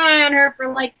 Faelan, keep an eye on her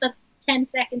for, like, the 10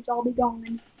 seconds I'll be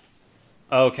gone.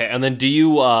 Okay, and then do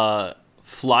you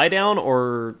fly down,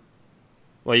 or...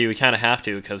 Well, you kind of have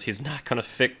to, because he's not going to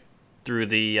fit through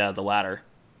the ladder.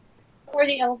 Or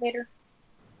the elevator.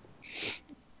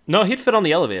 No, he'd fit on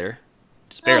the elevator.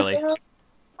 Just barely. Oh, well,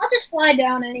 I'll just fly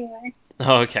down anyway.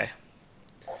 Oh, okay.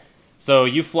 So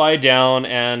you fly down,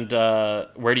 and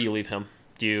where do you leave him?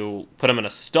 Do you put him in a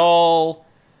stall,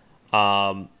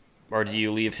 or do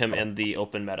you leave him in the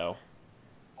open meadow?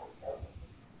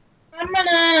 I'm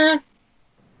gonna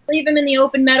leave him in the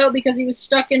open meadow because he was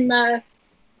stuck in the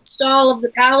stall of the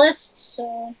palace,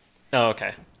 so... Oh,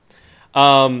 okay.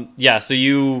 Yeah, so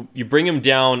you bring him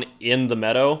down in the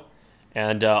meadow,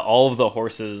 and all of the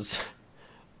horses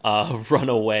run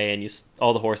away, and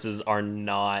all the horses are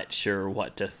not sure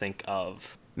what to think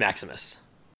of Maximus.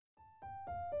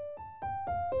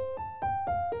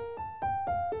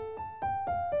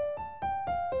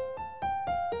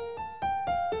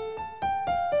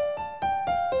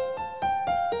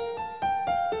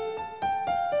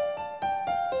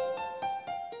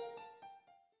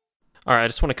 All right, I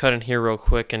just want to cut in here real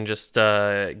quick and just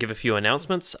give a few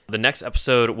announcements. The next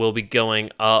episode will be going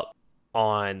up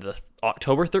on the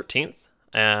October 13th,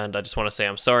 and I just want to say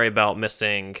I'm sorry about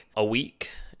missing a week,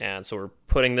 and so we're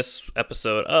putting this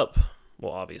episode up,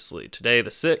 well, obviously today, the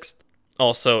 6th.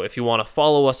 Also, if you want to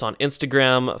follow us on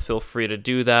Instagram, feel free to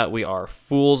do that. We are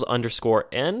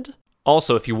fools_end.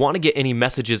 Also, if you want to get any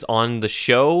messages on the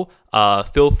show,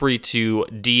 feel free to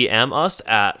DM us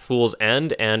at Fool's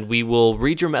End, and we will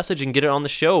read your message and get it on the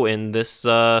show in this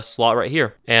slot right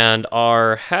here. And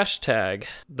our hashtag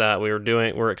that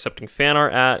we're accepting fan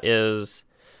art at is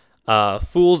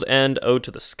Fool's End Ode to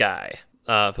the Sky.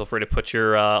 Feel free to put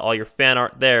your all your fan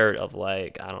art there of,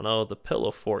 like, I don't know, the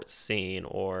Pillow Fort scene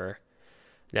or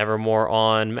Nevermore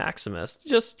on Maximus,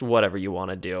 just whatever you want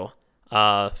to do.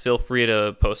 Feel free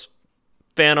to post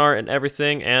fan art and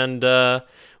everything, and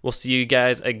we'll see you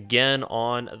guys again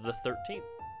on the 13th.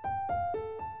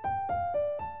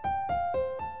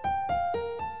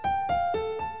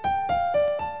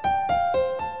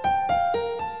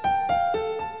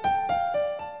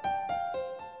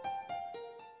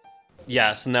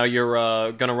 Yeah, so now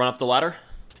you're gonna run up the ladder?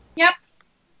 Yep.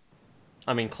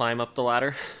 I mean, climb up the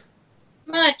ladder?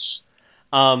 Much.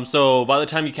 So by the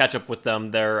time you catch up with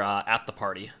them, they're at the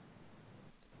party.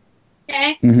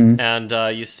 Okay. Mm-hmm.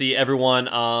 And you see everyone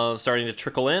starting to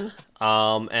trickle in.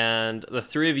 And the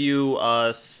three of you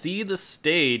see the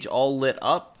stage all lit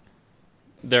up.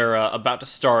 They're about to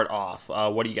start off.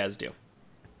 What do you guys do?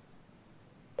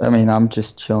 I mean, I'm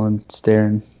just chilling,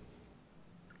 staring.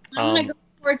 I'm gonna go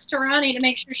towards Turani to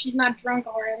make sure she's not drunk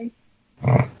already.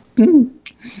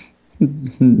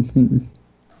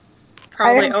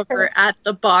 Probably am over at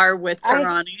the bar with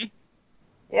Turani.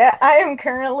 Yeah, I am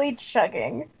currently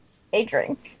chugging a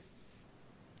drink.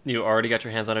 You already got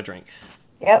your hands on a drink.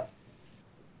 Yep.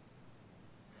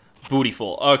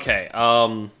 Bootyful. Okay.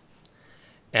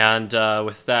 And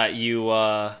with that,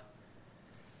 you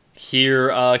hear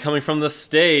coming from the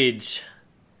stage,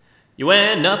 "You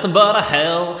ain't nothing but a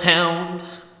hellhound,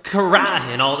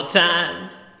 crying all the time."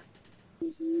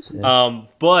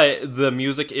 But the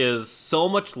music is so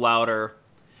much louder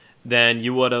than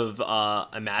you would have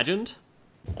imagined.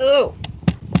 Ooh.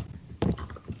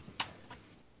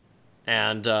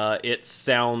 And it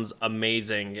sounds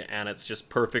amazing, and it's just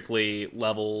perfectly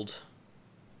leveled.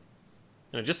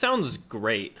 And it just sounds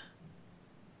great.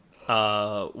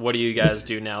 What do you guys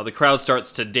do now? The crowd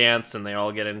starts to dance, and they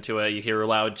all get into it. You hear a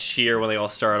loud cheer when they all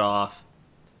start off.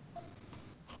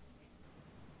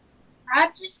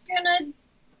 I'm just gonna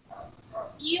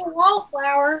eat a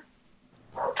wallflower.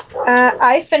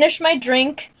 I finish my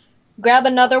drink, grab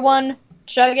another one,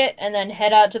 chug it, and then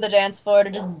head out to the dance floor to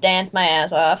just dance my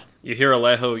ass off. You hear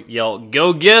Alejo yell,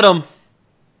 "Go get him!"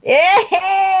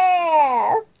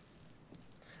 Yeah!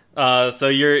 So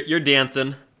you're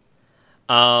dancing.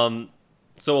 So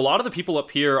a lot of the people up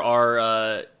here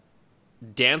are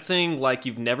dancing like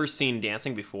you've never seen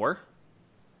dancing before.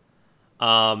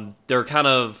 They're kind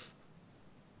of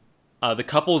the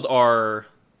couples are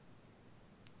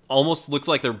almost looks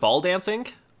like they're ball dancing,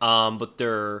 but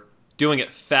they're doing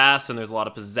it fast, and there's a lot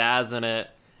of pizzazz in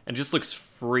it, and it just looks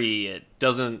free. It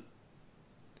doesn't.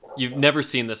 You've never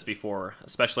seen this before,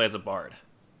 especially as a bard.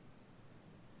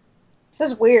 This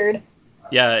is weird.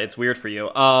 Yeah, it's weird for you.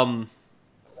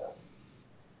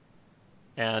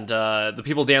 And the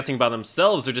people dancing by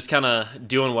themselves are just kind of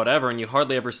doing whatever, and you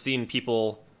hardly ever seen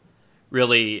people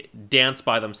really dance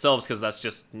by themselves, because that's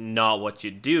just not what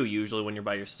you do. Usually when you're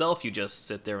by yourself, you just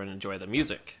sit there and enjoy the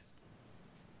music.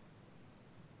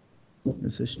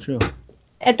 This is true.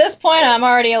 At this point, I'm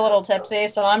already a little tipsy,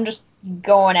 so I'm just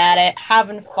going at it,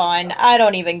 having fun. I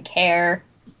don't even care.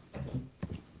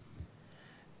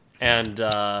 And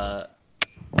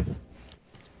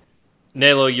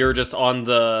Nailo, you're just on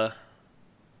the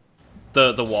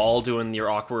wall doing your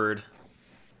awkward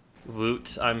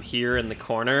woot. I'm here in the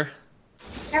corner.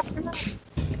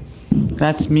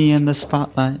 That's me in the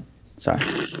spotlight. Sorry.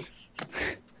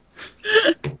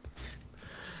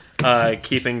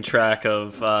 Keeping track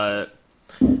of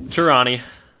Turani.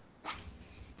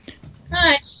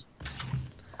 Hi.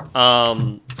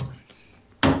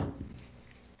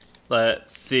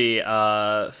 Let's see.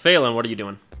 Faelan, what are you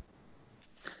doing?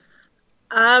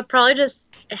 Probably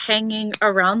just hanging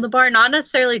around the bar, not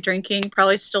necessarily drinking,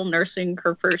 probably still nursing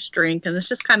her first drink, and it's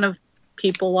just kind of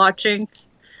people watching.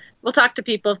 We'll talk to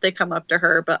people if they come up to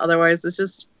her, but otherwise it's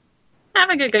just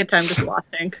having a good time just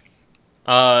watching.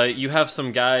 You have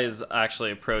some guys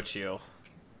actually approach you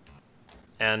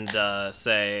and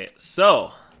say,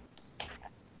 "So,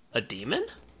 a demon?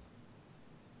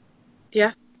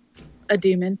 Yeah, a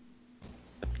demon.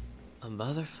 A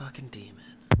motherfucking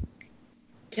demon.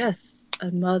 Yes, a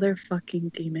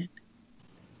motherfucking demon."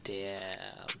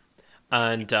 Damn.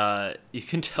 And you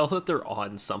can tell that they're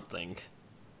on something.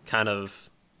 Kind of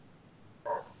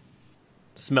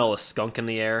smell a skunk in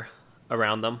the air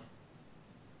around them.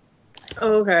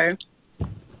 Okay.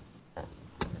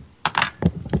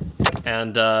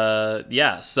 And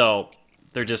yeah, so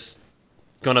they're just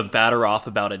gonna batter off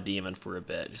about a demon for a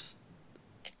bit. Just,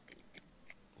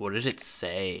 what did it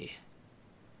say?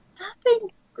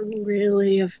 Nothing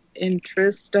really of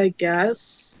interest, I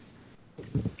guess.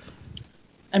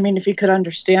 I mean, if you could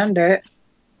understand it.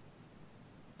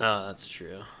 Oh, that's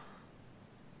true.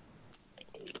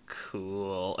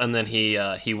 Cool. And then he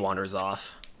wanders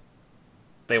off.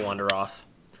 They wander off.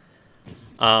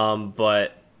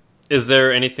 But is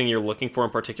there anything you're looking for in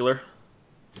particular?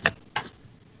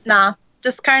 Nah,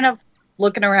 just kind of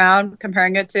looking around,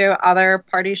 comparing it to other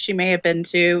parties she may have been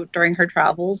to during her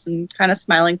travels, and kind of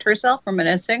smiling to herself,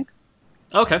 reminiscing.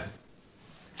 Okay.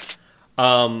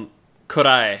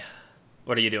 Kurai,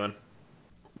 what are you doing?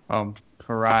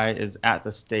 Kurai is at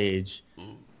the stage,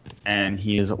 and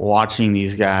he is watching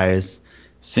these guys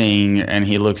sing, and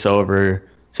he looks over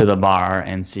to the bar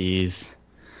and sees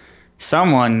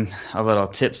someone a little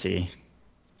tipsy.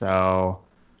 So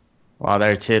while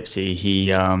they're tipsy, he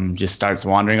just starts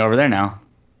wandering over there now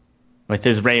with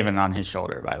his raven on his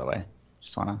shoulder, by the way.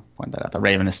 Just want to point that out. The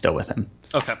raven is still with him.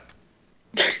 Okay.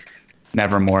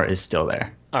 Nevermore is still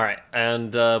there. All right,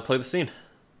 and play the scene.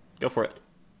 Go for it.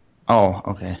 Oh,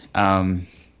 okay.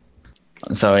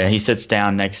 So yeah, he sits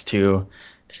down next to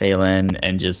Faelan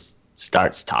and just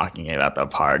starts talking about the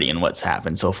party and what's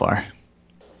happened so far.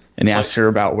 And he asks her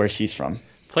about where she's from.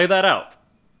 Play that out.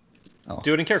 Oh,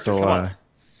 Do it in character. So, Come on.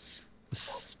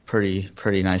 it's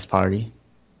pretty nice party.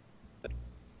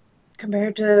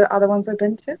 Compared to other ones I've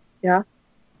been to? Yeah.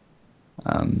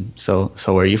 So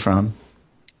where are you from?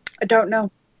 I don't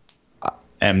know.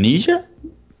 Amnesia?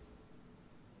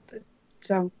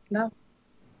 So, no.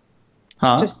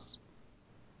 Huh?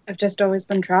 I've just always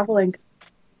been traveling.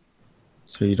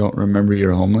 So you don't remember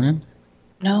your homeland?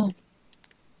 No.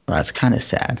 Well, that's kind of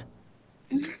sad.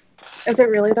 Is it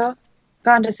really, though?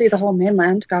 Gone to see the whole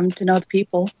mainland, gone to know the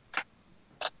people.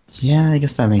 Yeah, I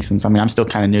guess that makes sense. I mean, I'm still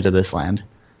kind of new to this land.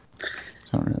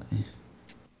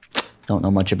 Don't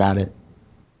know much about it.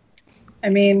 I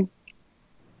mean,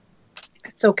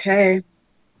 it's okay.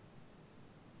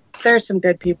 There's some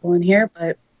good people in here,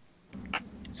 but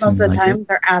most of the Seems like time it.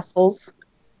 they're assholes.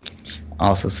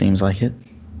 Also seems like it.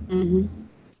 Mm-hmm.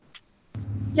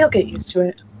 You'll get used to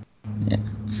it. Yeah,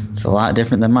 it's a lot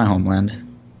different than my homeland.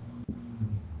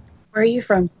 Where are you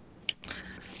from?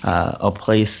 A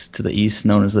place to the east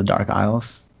known as the Dark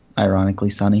Isles. Ironically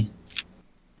sunny.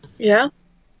 Yeah?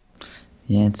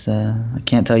 Yeah, it's I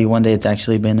can't tell you one day it's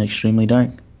actually been extremely dark.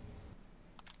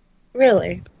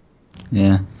 Really?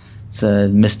 Yeah, it's a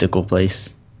mystical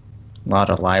place. A lot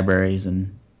of libraries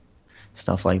and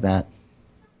stuff like that.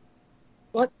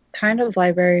 What kind of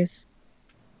libraries?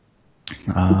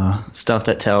 Stuff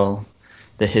that tell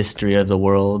the history of the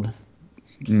world,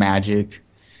 magic,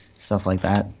 stuff like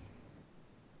that.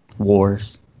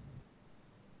 Wars.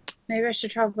 Maybe I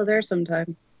should travel there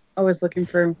sometime. Always looking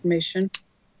for information.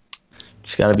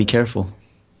 Just gotta be careful.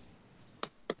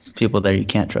 There's people there you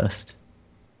can't trust.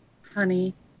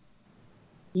 Honey,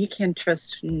 you can't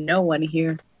trust no one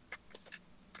here.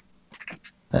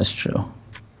 That's true.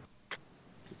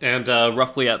 And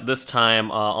roughly at this time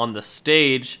on the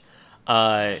stage,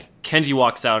 Kenji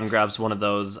walks out and grabs one of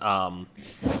those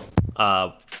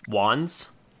wands,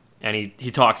 and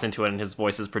he talks into it, and his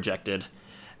voice is projected,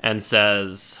 and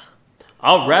says,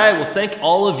 "All right, well, thank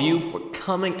all of you for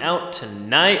coming out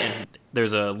tonight." And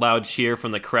there's a loud cheer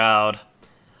from the crowd.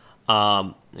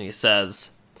 And he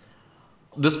says,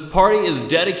 This party is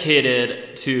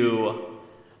dedicated to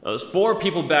those 4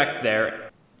 people back there.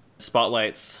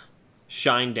 Spotlights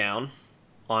shine down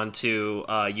onto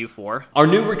you 4. Our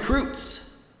new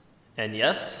recruits. And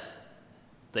yes,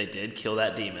 they did kill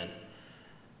that demon.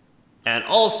 And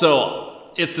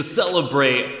also, it's to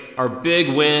celebrate our big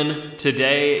win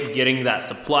today, getting that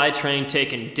supply train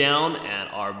taken down and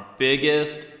our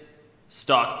biggest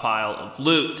stockpile of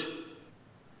loot.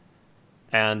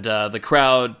 And the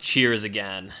crowd cheers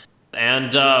again.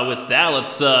 And with that,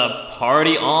 let's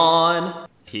party on.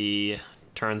 He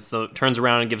turns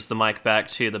around and gives the mic back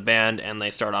to the band, and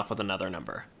they start off with another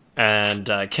number. And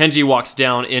Kenji walks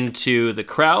down into the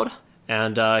crowd,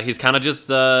 and he's kind of just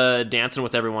dancing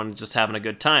with everyone, just having a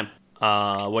good time.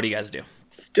 What do you guys do?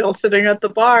 Still sitting at the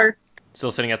bar.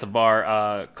 Still sitting at the bar.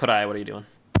 Kurai, what are you doing?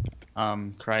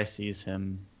 Kurai sees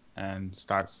him and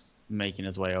starts making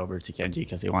his way over to Kenji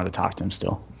because he wanted to talk to him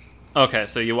still. Okay,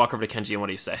 so you walk over to Kenji, and what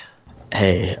do you say?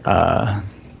 Hey,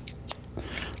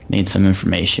 need some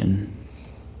information.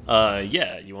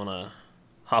 Yeah, you want to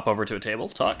hop over to a table,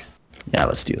 talk? Yeah,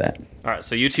 let's do that. All right,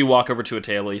 so you 2 walk over to a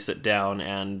table, you sit down,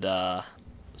 and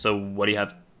so what do you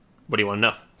have? What do you want to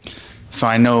know? So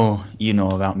I know you know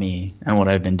about me and what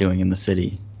I've been doing in the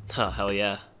city. Oh, hell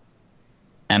yeah.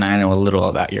 And I know a little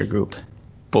about your group.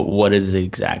 But what is it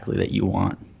exactly that you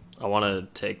want? I want to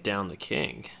take down the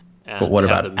king. And But what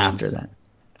have about the after means- that?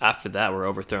 After that, we're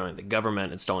overthrowing the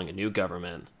government, installing a new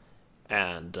government,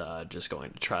 and just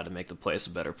going to try to make the place a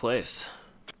better place.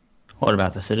 What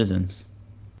about the citizens?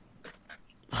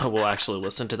 We'll actually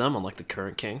listen to them, unlike the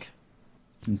current king.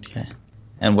 Okay.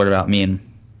 And what about me and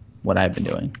what I've been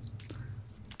doing?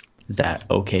 Is that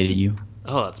okay to you?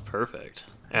 Oh, that's perfect.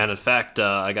 And in fact,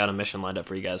 I got a mission lined up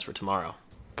for you guys for tomorrow.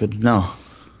 Good to know.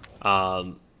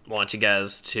 Want you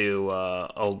guys to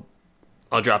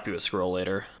I'll drop you a scroll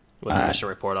later with the mission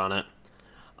report on it.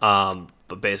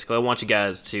 But basically, I want you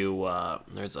guys to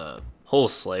there's a whole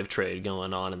slave trade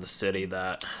going on in the city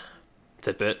that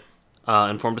Thippet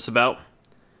informed us about.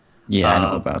 Yeah, I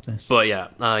know about this. But yeah,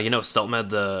 you know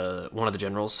Seltmed, one of the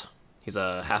generals. He's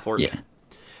a half orc. Yeah.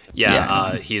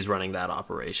 Yeah, he's running that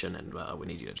operation, and we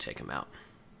need you to take him out.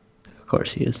 Of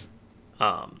course he is.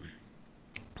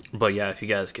 But yeah, if you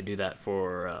guys could do that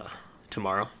for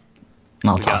tomorrow. And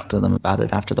I'll talk to them about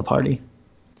it after the party.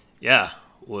 Yeah,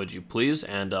 would you please?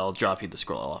 And I'll drop you the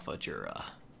scroll off at your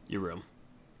room.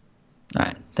 All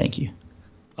right, thank you.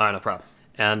 All right, no problem.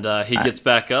 And he gets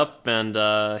back up,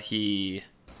 and he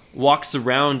walks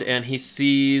around, and he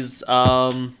sees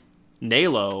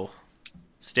Nailo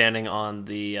standing on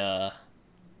the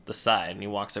side, and he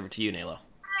walks over to you, Nailo.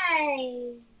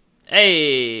 Hi.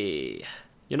 Hey,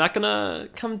 you're not gonna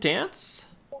come dance?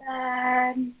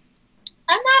 I'm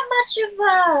not much of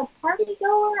a party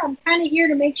goer. I'm kind of here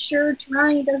to make sure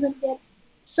Turani doesn't get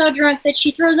so drunk that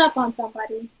she throws up on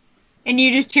somebody. And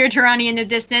you just hear Turani in the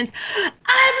distance. I'm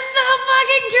so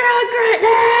fucking drunk right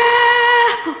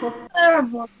now. Oh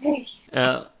boy.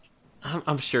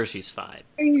 I'm sure she's fine.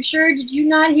 Are you sure? Did you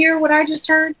not hear what I just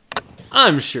heard?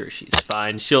 I'm sure she's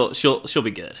fine. She'll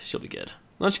be good. She'll be good.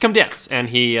 Why don't you come dance? And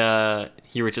he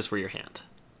reaches for your hand.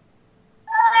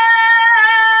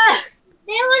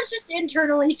 Naila's just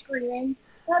internally screaming.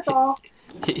 That's all.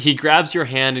 He grabs your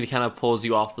hand and he kind of pulls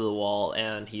you off of the wall,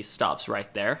 and he stops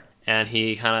right there. And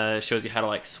he kind of shows you how to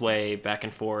like sway back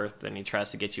and forth, and he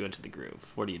tries to get you into the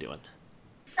groove. What are you doing?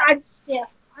 I'm stiff.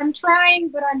 I'm trying,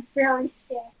 but I'm very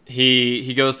stiff.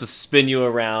 He goes to spin you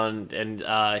around, and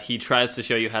he tries to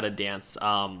show you how to dance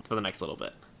for the next little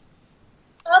bit.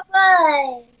 Oh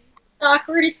boy. It's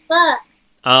awkward as fuck.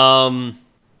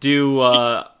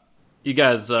 Do you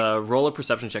guys roll a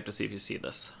perception check to see if you see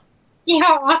this? See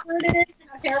how awkward it is and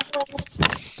how terrible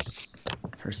it is?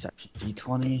 Perception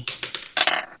D20.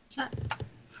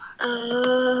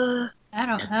 I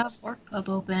don't have Orc Club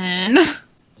open.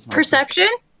 Perception?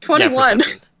 Yeah, 21.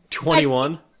 perception.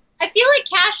 21? I feel like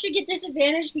Kass should get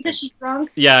disadvantage because she's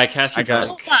drunk. Yeah, Cass, you I got-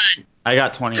 drunk. Hold on. I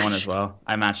got 21 as well.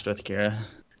 I matched with Kira.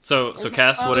 So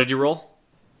Cass, what did you roll?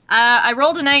 I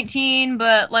rolled a 19,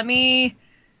 but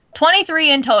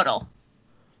 23 in total.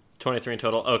 23 in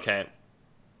total. Okay.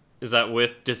 Is that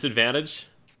with disadvantage?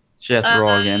 She has to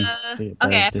roll again. Okay,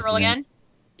 I have to roll again?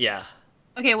 Yeah.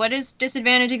 Okay, what is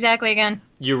disadvantage exactly again?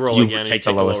 You roll You again and you take take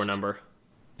the the lower lowest. number.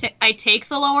 I take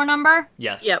the lower number?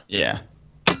 Yes. Yep. Yeah.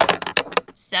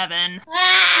 7.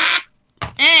 Ah!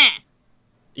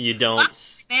 You don't.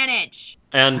 Advantage.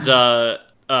 And Kira,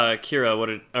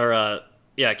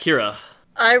 Kira.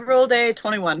 I rolled a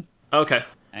 21. Okay.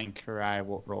 And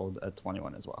Kurai rolled a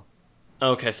 21 as well.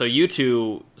 Okay, so you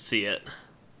two see it.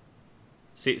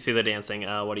 See the dancing.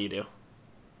 What do you do?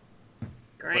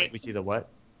 Great. We see the what?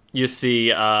 You see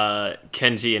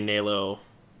Kenji and Nailo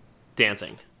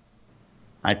dancing.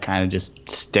 I kind of just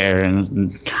stare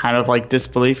in kind of like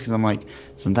disbelief because I'm like,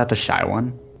 isn't that the shy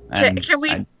one? And Can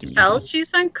we I do tell nothing.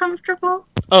 she's uncomfortable?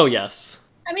 Oh, yes.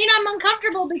 I mean, I'm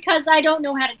uncomfortable because I don't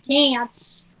know how to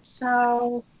dance.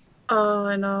 So, Oh,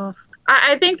 I know.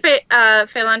 I think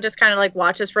Faelan just kind of like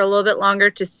watches for a little bit longer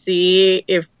to see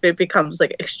if it becomes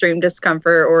like extreme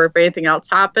discomfort or if anything else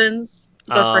happens.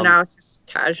 But for now, it's just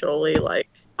casually like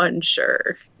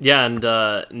unsure. Yeah, and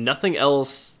nothing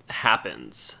else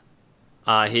happens.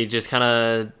 He just kind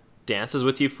of dances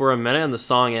with you for a minute, and the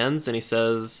song ends, and he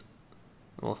says,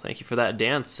 well, thank you for that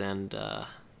dance, and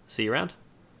see you around.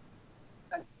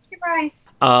 goodbye.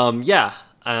 Yeah,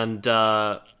 and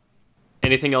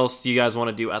anything else you guys want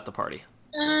to do at the party?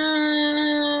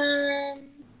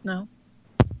 No.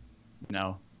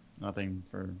 No, nothing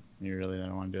for me really that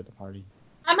I want to do at the party.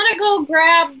 I'm gonna go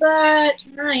grab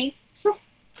Turani.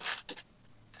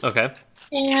 Okay.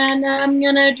 And I'm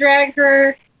gonna drag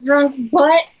her drunk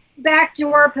butt back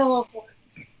to our pillow fort.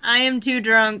 I am too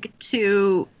drunk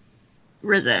to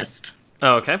resist.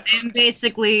 Oh, okay. I'm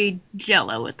basically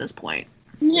Jello at this point.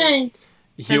 Yeah. You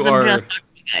Because I'm are just how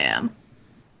big I am.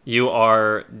 you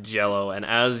are Jello, and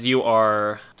as you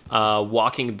are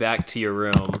walking back to your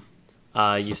room,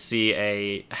 you see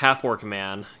a half-orc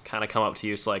man kind of come up to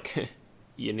you. It's like,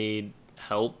 you need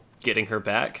help getting her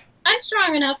back? I'm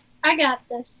strong enough. I got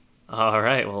this. All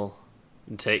right, well,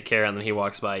 take care. And then he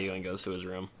walks by you and goes to his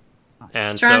room.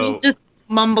 And Trani's so, just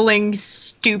mumbling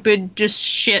stupid just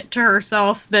shit to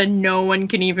herself that no one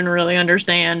can even really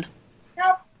understand.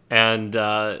 Nope. and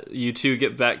you two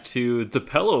get back to the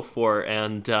pillow fort.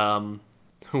 And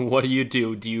what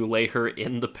do? Do you lay her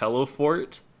in the pillow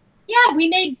fort? Yeah, we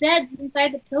made beds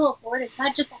inside the pillow fort. It's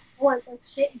not just a fort. There's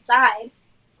shit inside.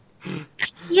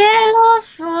 Yellow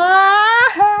fort.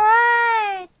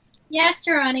 Yes,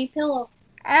 Turani, pillow.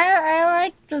 I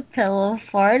like the pillow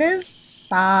fort. It's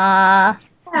soft.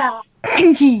 Yeah.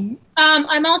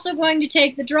 I'm also going to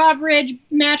take the drawbridge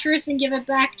mattress and give it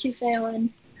back to Faelan.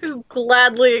 Who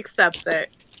gladly accepts it.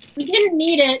 We didn't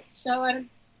need it, so I don't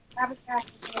have it back.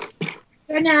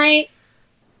 Good night.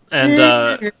 And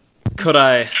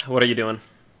Kurai, what are you doing?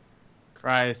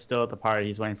 Kurai is still at the party.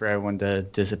 He's waiting for everyone to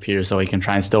disappear so he can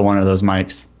try and steal one of those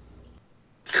mics.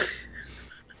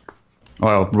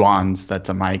 Well, Ron's, that's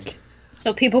a mic.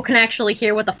 So people can actually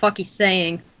hear what the fuck he's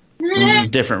saying.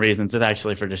 Different reasons. It's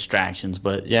actually for distractions,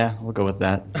 but yeah, we'll go with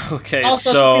that. Okay,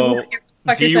 Also, so people hear what the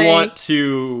fuck do you're you saying. want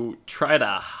to try to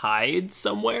hide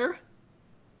somewhere?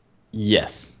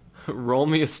 Yes. Roll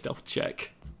me a stealth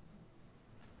check.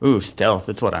 Ooh, stealth.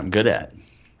 That's what I'm good at.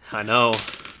 I know.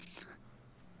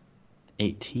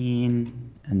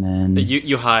 18, and then...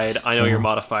 You hide. I know your Stealth.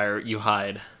 modifier. You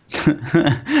hide.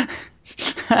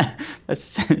 That's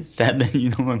sad that you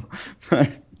know I'm...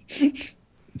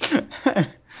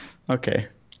 Okay.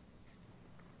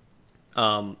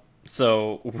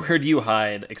 So where do you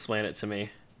hide? Explain it to me.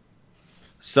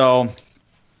 So,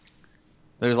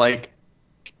 there's like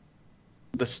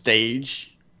the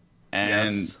stage,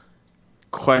 and Yes.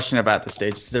 question about the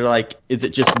stage. They're like, is it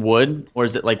just wood, or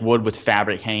is it like wood with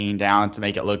fabric hanging down to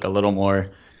make it look a little more...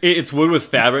 It's wood with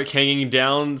fabric hanging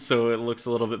down, so it looks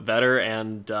a little bit better,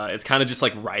 and it's kind of just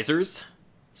like risers.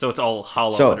 So it's all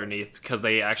hollow underneath, because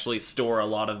they actually store a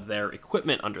lot of their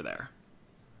equipment under there.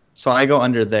 So I go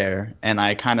under there, and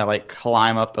I kind of like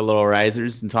climb up the little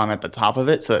risers until I'm at the top of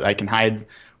it, so that I can hide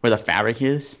where the fabric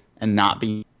is and not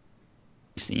be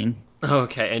seen.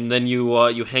 Okay, and then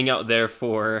you hang out there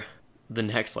for the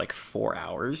next like 4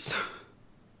 hours.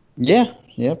 Yeah,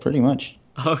 pretty much.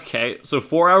 Okay, so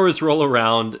 4 hours roll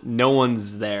around, no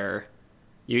one's there.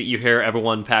 You hear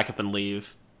everyone pack up and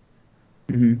leave.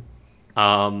 Mm-hmm.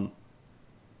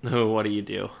 What do you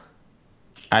do?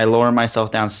 I lower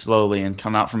myself down slowly and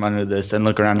come out from under this and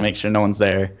look around to make sure no one's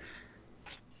there.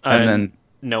 And then...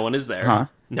 No one is there. Huh?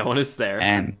 No one is there.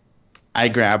 And I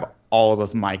grab all of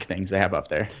the mic things they have up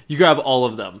there. You grab all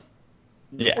of them.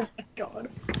 Yeah. Oh my god.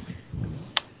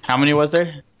 How many was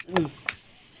there?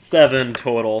 7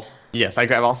 total. Yes, I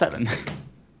grab all 7. I have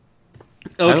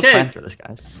a Okay. plan for this,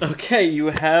 guys. Okay, you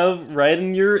have right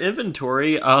in your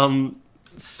inventory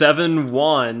 7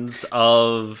 wands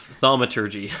of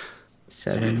thaumaturgy.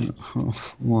 7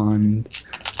 wands.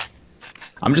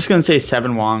 I'm just gonna say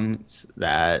 7 wands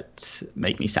that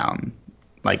make me sound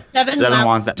like 7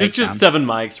 wands that make Just sound. 7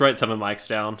 mics. Write 7 mics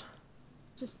down.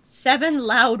 Just 7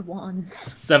 loud ones.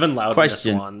 7 loudness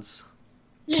Question. wands.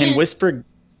 Can whisper?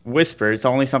 It's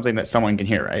only something that someone can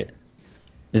hear, right?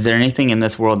 Is there anything in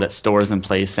this world that stores and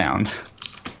plays sound?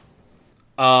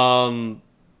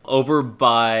 Over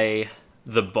by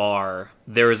the bar,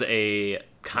 there's a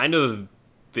kind of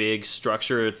big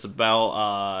structure. It's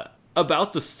about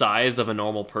the size of a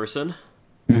normal person.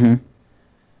 Mm-hmm.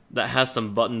 That has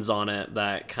some buttons on it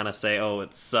that kind of say, "Oh,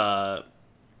 it's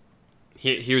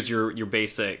here's your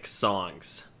basic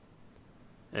songs,"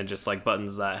 and just like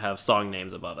buttons that have song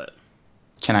names above it.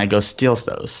 Can I go steal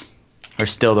those, or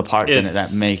steal the parts in it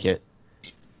that make it?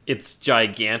 It's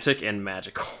gigantic and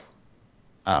magical.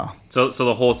 Oh, so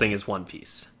the whole thing is one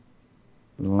piece.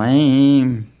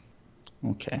 Lame.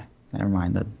 Okay, never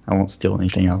mind then. I won't steal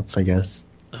anything else, I guess.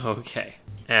 Okay,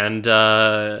 and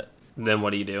then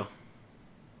what do you do?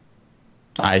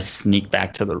 I sneak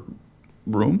back to the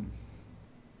room.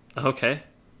 Okay,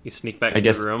 you sneak back to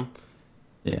the room.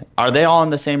 Yeah. Are they all in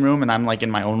the same room and I'm like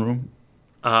in my own room?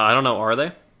 I don't know. Are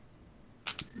they?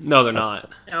 No, they're not.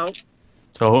 No.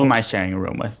 So who am I sharing a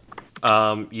room with?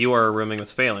 You are rooming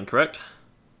with Faelan, correct?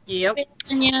 Yep.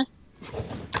 Yes.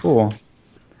 Cool.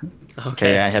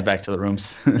 Okay, I head back to the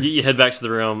rooms. You head back to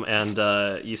the room and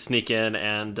you sneak in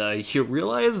and you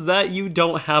realize that you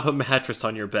don't have a mattress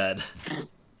on your bed.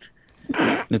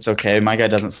 It's okay. My guy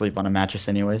doesn't sleep on a mattress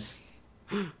anyways.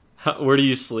 Where do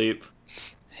you sleep?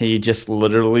 He just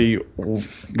literally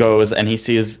goes and he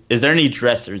sees... Is there any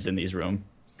dressers in these rooms?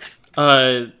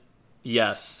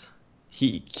 Yes.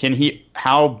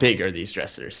 How big are these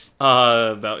dressers?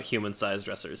 About human-sized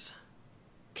dressers.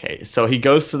 Okay, so he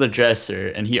goes to the dresser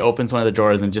and he opens one of the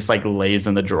drawers and just like lays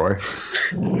in the drawer.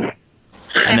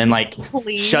 And then like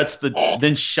shuts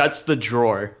the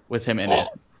drawer with him in it.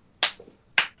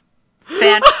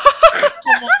 Fan,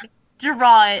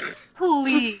 draw it,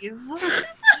 please.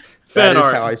 Fan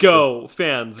art, go.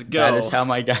 Fans, go. That is how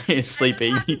my guy is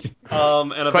sleeping.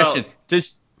 And question: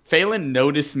 does Faelan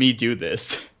notice me do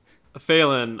this?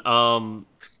 Faelan,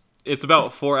 it's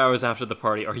about 4 hours after the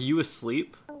party. Are you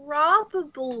asleep?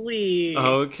 Probably.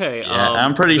 Okay. Yeah,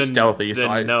 I'm pretty stealthy, so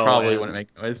I probably wouldn't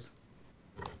make noise.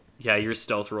 Yeah, your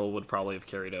stealth roll would probably have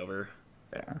carried over.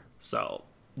 Yeah. So,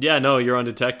 yeah, no, you're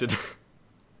undetected.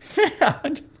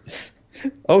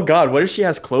 Oh God, what if she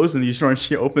has clothes in these drawers and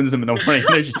she opens them in the morning?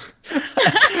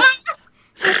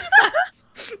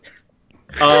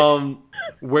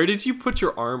 Where did you put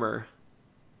your armor?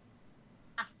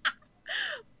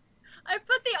 I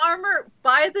put the armor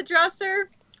by the dresser,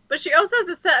 but she also has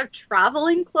a set of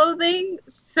traveling clothing,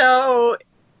 so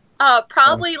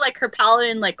probably like her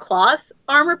paladin like cloth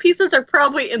armor pieces are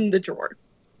probably in the drawer.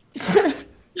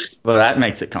 Well, that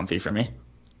makes it comfy for me.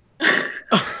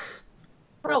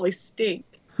 Probably stink.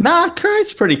 Nah,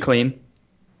 Kurai's pretty clean.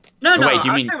 No, wait,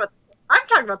 I'm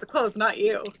talking about the clothes, not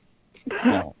you.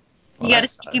 Oh, You got a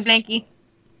stinky blankie.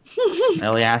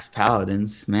 Smelly ass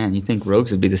paladins. Man, you think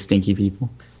rogues would be the stinky people?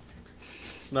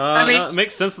 No, it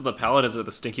makes sense that the paladins are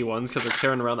the stinky ones because they're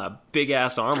carrying around that big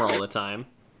ass armor all the time.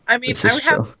 I mean, I would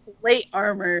have plate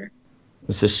armor.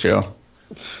 This is true.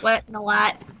 Sweating a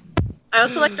lot. I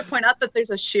also like to point out that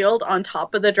there's a shield on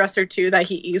top of the dresser too that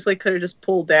he easily could have just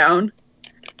pulled down.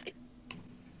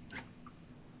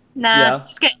 Nah,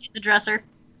 just get in the dresser.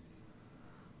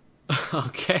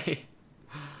 Okay.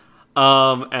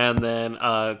 And then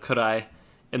Kurai,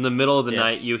 in the middle of the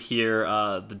night, you hear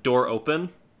the door open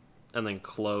and then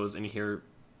close, and you hear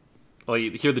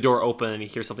the door open and you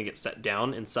hear something get set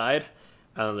down inside,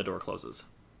 and then the door closes.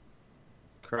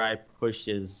 Kurai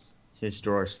pushes his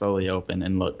drawer slowly open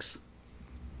and looks.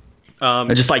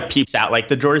 It just like peeps out. Like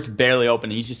the drawer is barely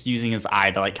open. He's just using his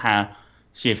eye to like kind of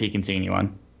see if he can see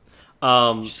anyone.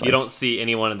 You don't see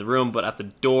anyone in the room, but at the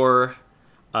door,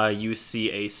 you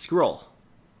see a scroll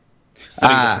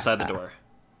sitting just inside the door.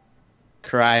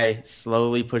 Kurai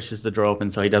slowly pushes the door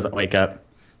open so he doesn't wake up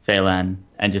Faelan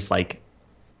and just like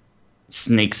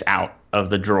sneaks out of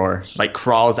the drawer, like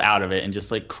crawls out of it and just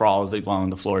like crawls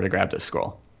along the floor to grab the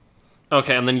scroll.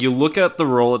 Okay, and then you look at the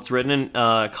roll. It's written in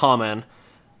common,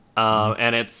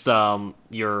 and it's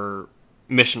your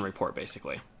mission report,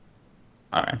 basically.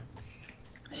 All right.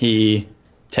 He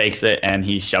takes it and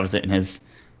he shoves it in his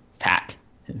pack,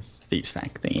 his thieves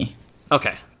pack thingy.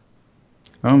 Okay.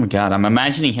 Oh my God, I'm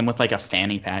imagining him with like a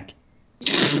fanny pack.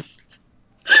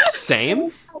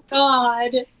 Same? Oh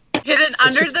God. Hidden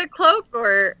under the cloak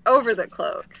or over the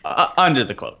cloak? Under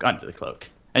the cloak.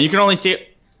 And you can only see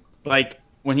it, like,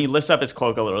 when he lifts up his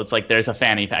cloak a little, it's like there's a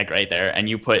fanny pack right there, and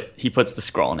he puts the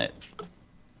scroll in it.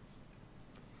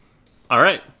 All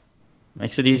right.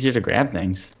 Makes it easier to grab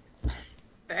things.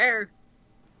 Fair.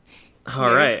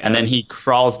 All right. And then he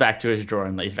crawls back to his drawer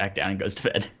and lays back down and goes to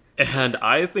bed. And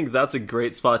I think that's a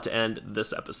great spot to end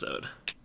this episode.